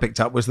note that I picked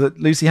up was that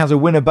Lucy has a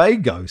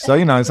Winnebago, so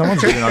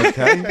someone's doing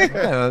okay.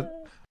 Yeah.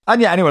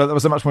 And yeah, anyway, that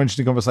was a much more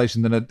interesting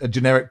conversation than a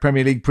generic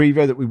Premier League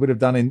preview that we would have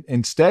done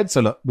instead. So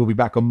look, we'll be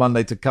back on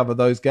Monday to cover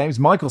those games.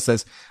 Michael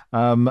says,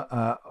 on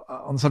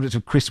the subject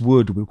of Chris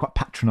Wood, we were quite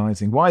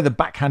patronising. Why the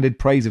backhanded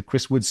praise of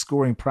Chris Wood's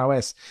scoring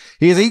prowess?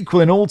 He is equal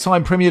in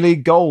all-time Premier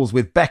League goals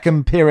with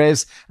Beckham,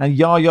 Pires and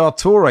Yaya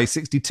Toure,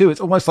 62. It's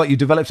almost like you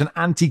developed an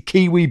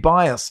anti-Kiwi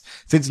bias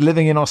since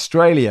living in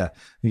Australia.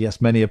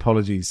 Yes, many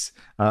apologies,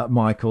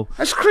 Michael.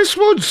 Has Chris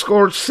Wood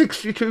scored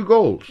 62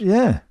 goals?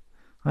 Yeah,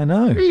 I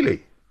know.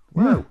 Really?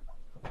 Wow.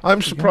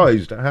 I'm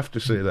surprised, I have to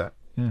say that.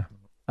 Yeah.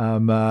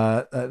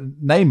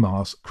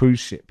 Neymar's cruise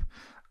ship.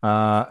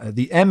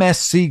 The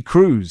MSC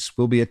cruise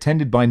will be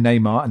attended by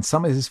Neymar and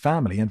some of his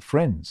family and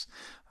friends.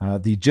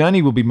 The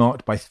journey will be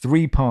marked by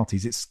 3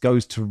 parties. It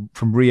goes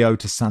from Rio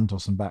to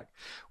Santos and back,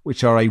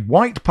 which are a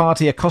white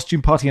party, a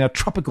costume party, and a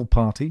tropical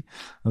party,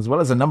 as well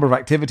as a number of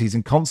activities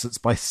and concerts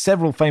by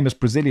several famous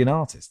Brazilian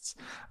artists.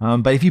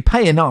 But if you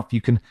pay enough,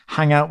 you can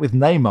hang out with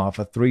Neymar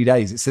for 3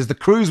 days. It says the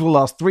cruise will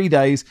last 3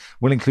 days,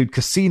 will include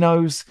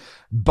casinos,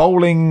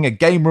 bowling, a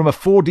game room, a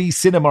 4D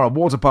cinema, a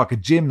water park, a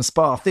gym,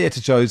 spa,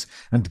 theatre shows,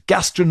 and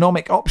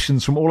gastronomic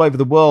options from all over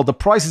the world. The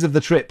prices of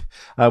the trip,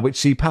 which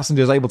see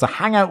passengers able to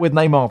hang out with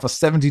Neymar for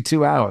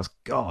 72 hours,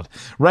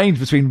 range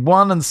between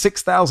 1,000 and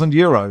 6,000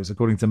 euros,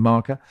 according to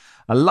Marca.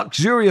 A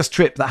luxurious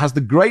trip that has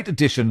the great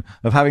addition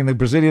of having the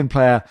Brazilian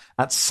player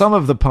at some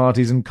of the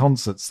parties and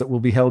concerts that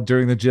will be held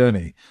during the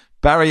journey.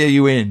 Barry, are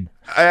you in?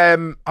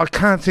 I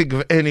can't think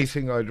of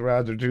anything I'd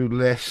rather do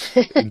less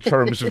in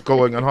terms of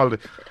going on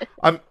holiday.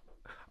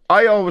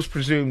 I always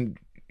presumed,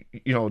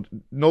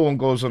 no one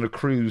goes on a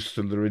cruise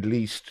till they're at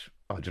least,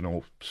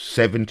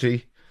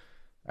 70,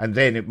 and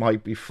then it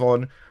might be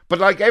fun. But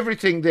like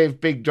everything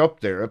they've bigged up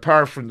there,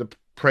 apart from the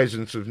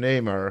presence of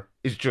Neymar,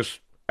 is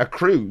just a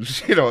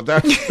cruise.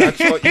 That's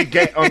what you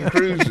get on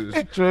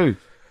cruises. True.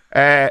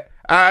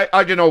 I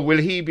don't know, will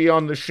he be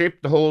on the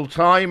ship the whole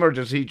time, or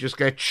does he just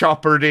get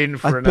choppered in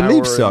for an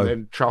hour and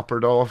then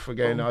choppered off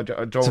again? I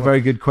don't It's a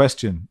very good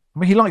question. I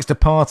mean, he likes to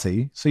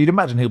party, so you'd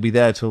imagine he'll be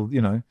there till,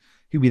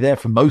 he'll be there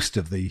for most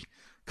of the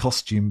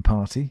costume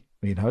party,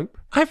 we'd hope.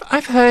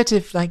 I've heard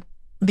of like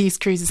these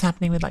cruises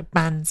happening with like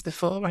bands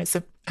before, right?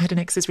 So I had an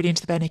ex who's really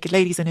into the Bare Naked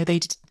Ladies. I know they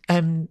did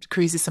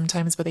cruises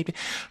sometimes where they do,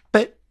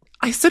 but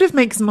it sort of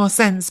makes more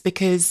sense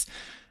because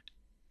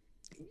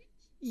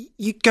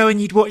you'd go and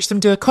you'd watch them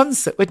do a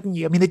concert, wouldn't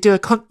you? I mean,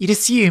 you'd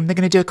assume they're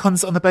going to do a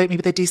concert on the boat.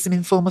 Maybe they do some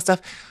informal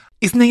stuff.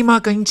 Is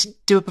Neymar going to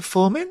do a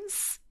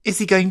performance? Is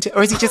he going to,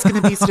 or is he just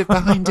going to be sort of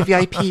behind a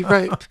VIP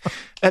rope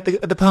at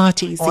the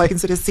parties so you can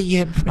sort of see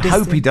him from a distance? I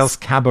hope he does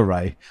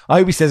cabaret. I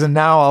hope he says, and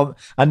now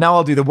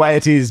I'll do The Way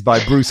It Is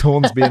by Bruce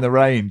Hornsby in the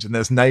Range, and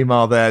there's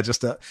Neymar there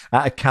just at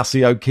a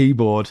Casio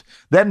keyboard.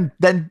 Then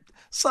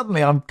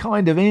suddenly I'm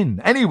kind of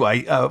in.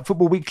 Anyway,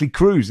 Football Weekly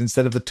cruise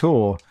instead of the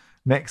tour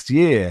next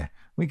year.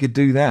 We could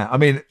do that. I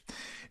mean,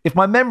 if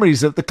my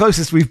memories of the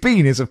closest we've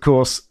been is, of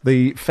course,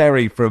 the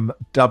ferry from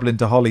Dublin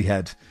to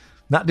Holyhead.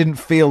 That didn't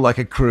feel like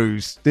a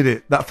cruise, did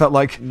it? That felt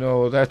like...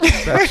 No,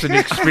 that's an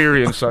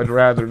experience I'd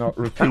rather not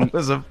repeat.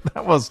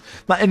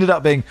 That ended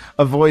up being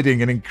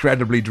avoiding an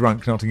incredibly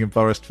drunk Nottingham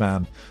Forest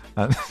fan.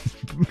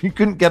 You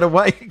couldn't get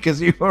away because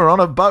you were on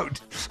a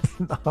boat,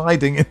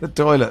 hiding in the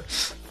toilet,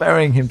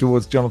 ferrying him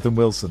towards Jonathan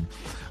Wilson.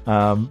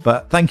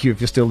 But thank you if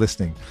you're still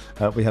listening.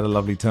 We had a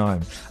lovely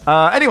time.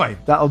 Anyway,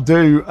 that'll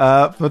do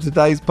for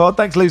today's pod.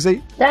 Thanks,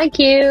 Lucy. Thank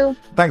you.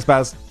 Thanks,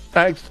 Baz.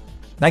 Thanks.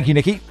 Thank you,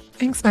 Nikki.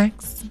 Thanks,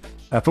 Max.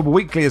 Football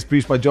Weekly is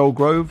produced by Joel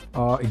Grove.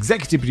 Our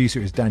executive producer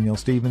is Daniel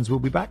Stevens. We'll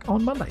be back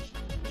on Monday.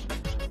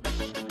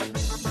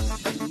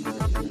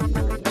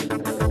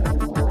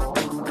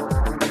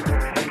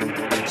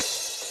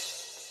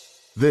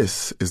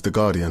 This is The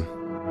Guardian.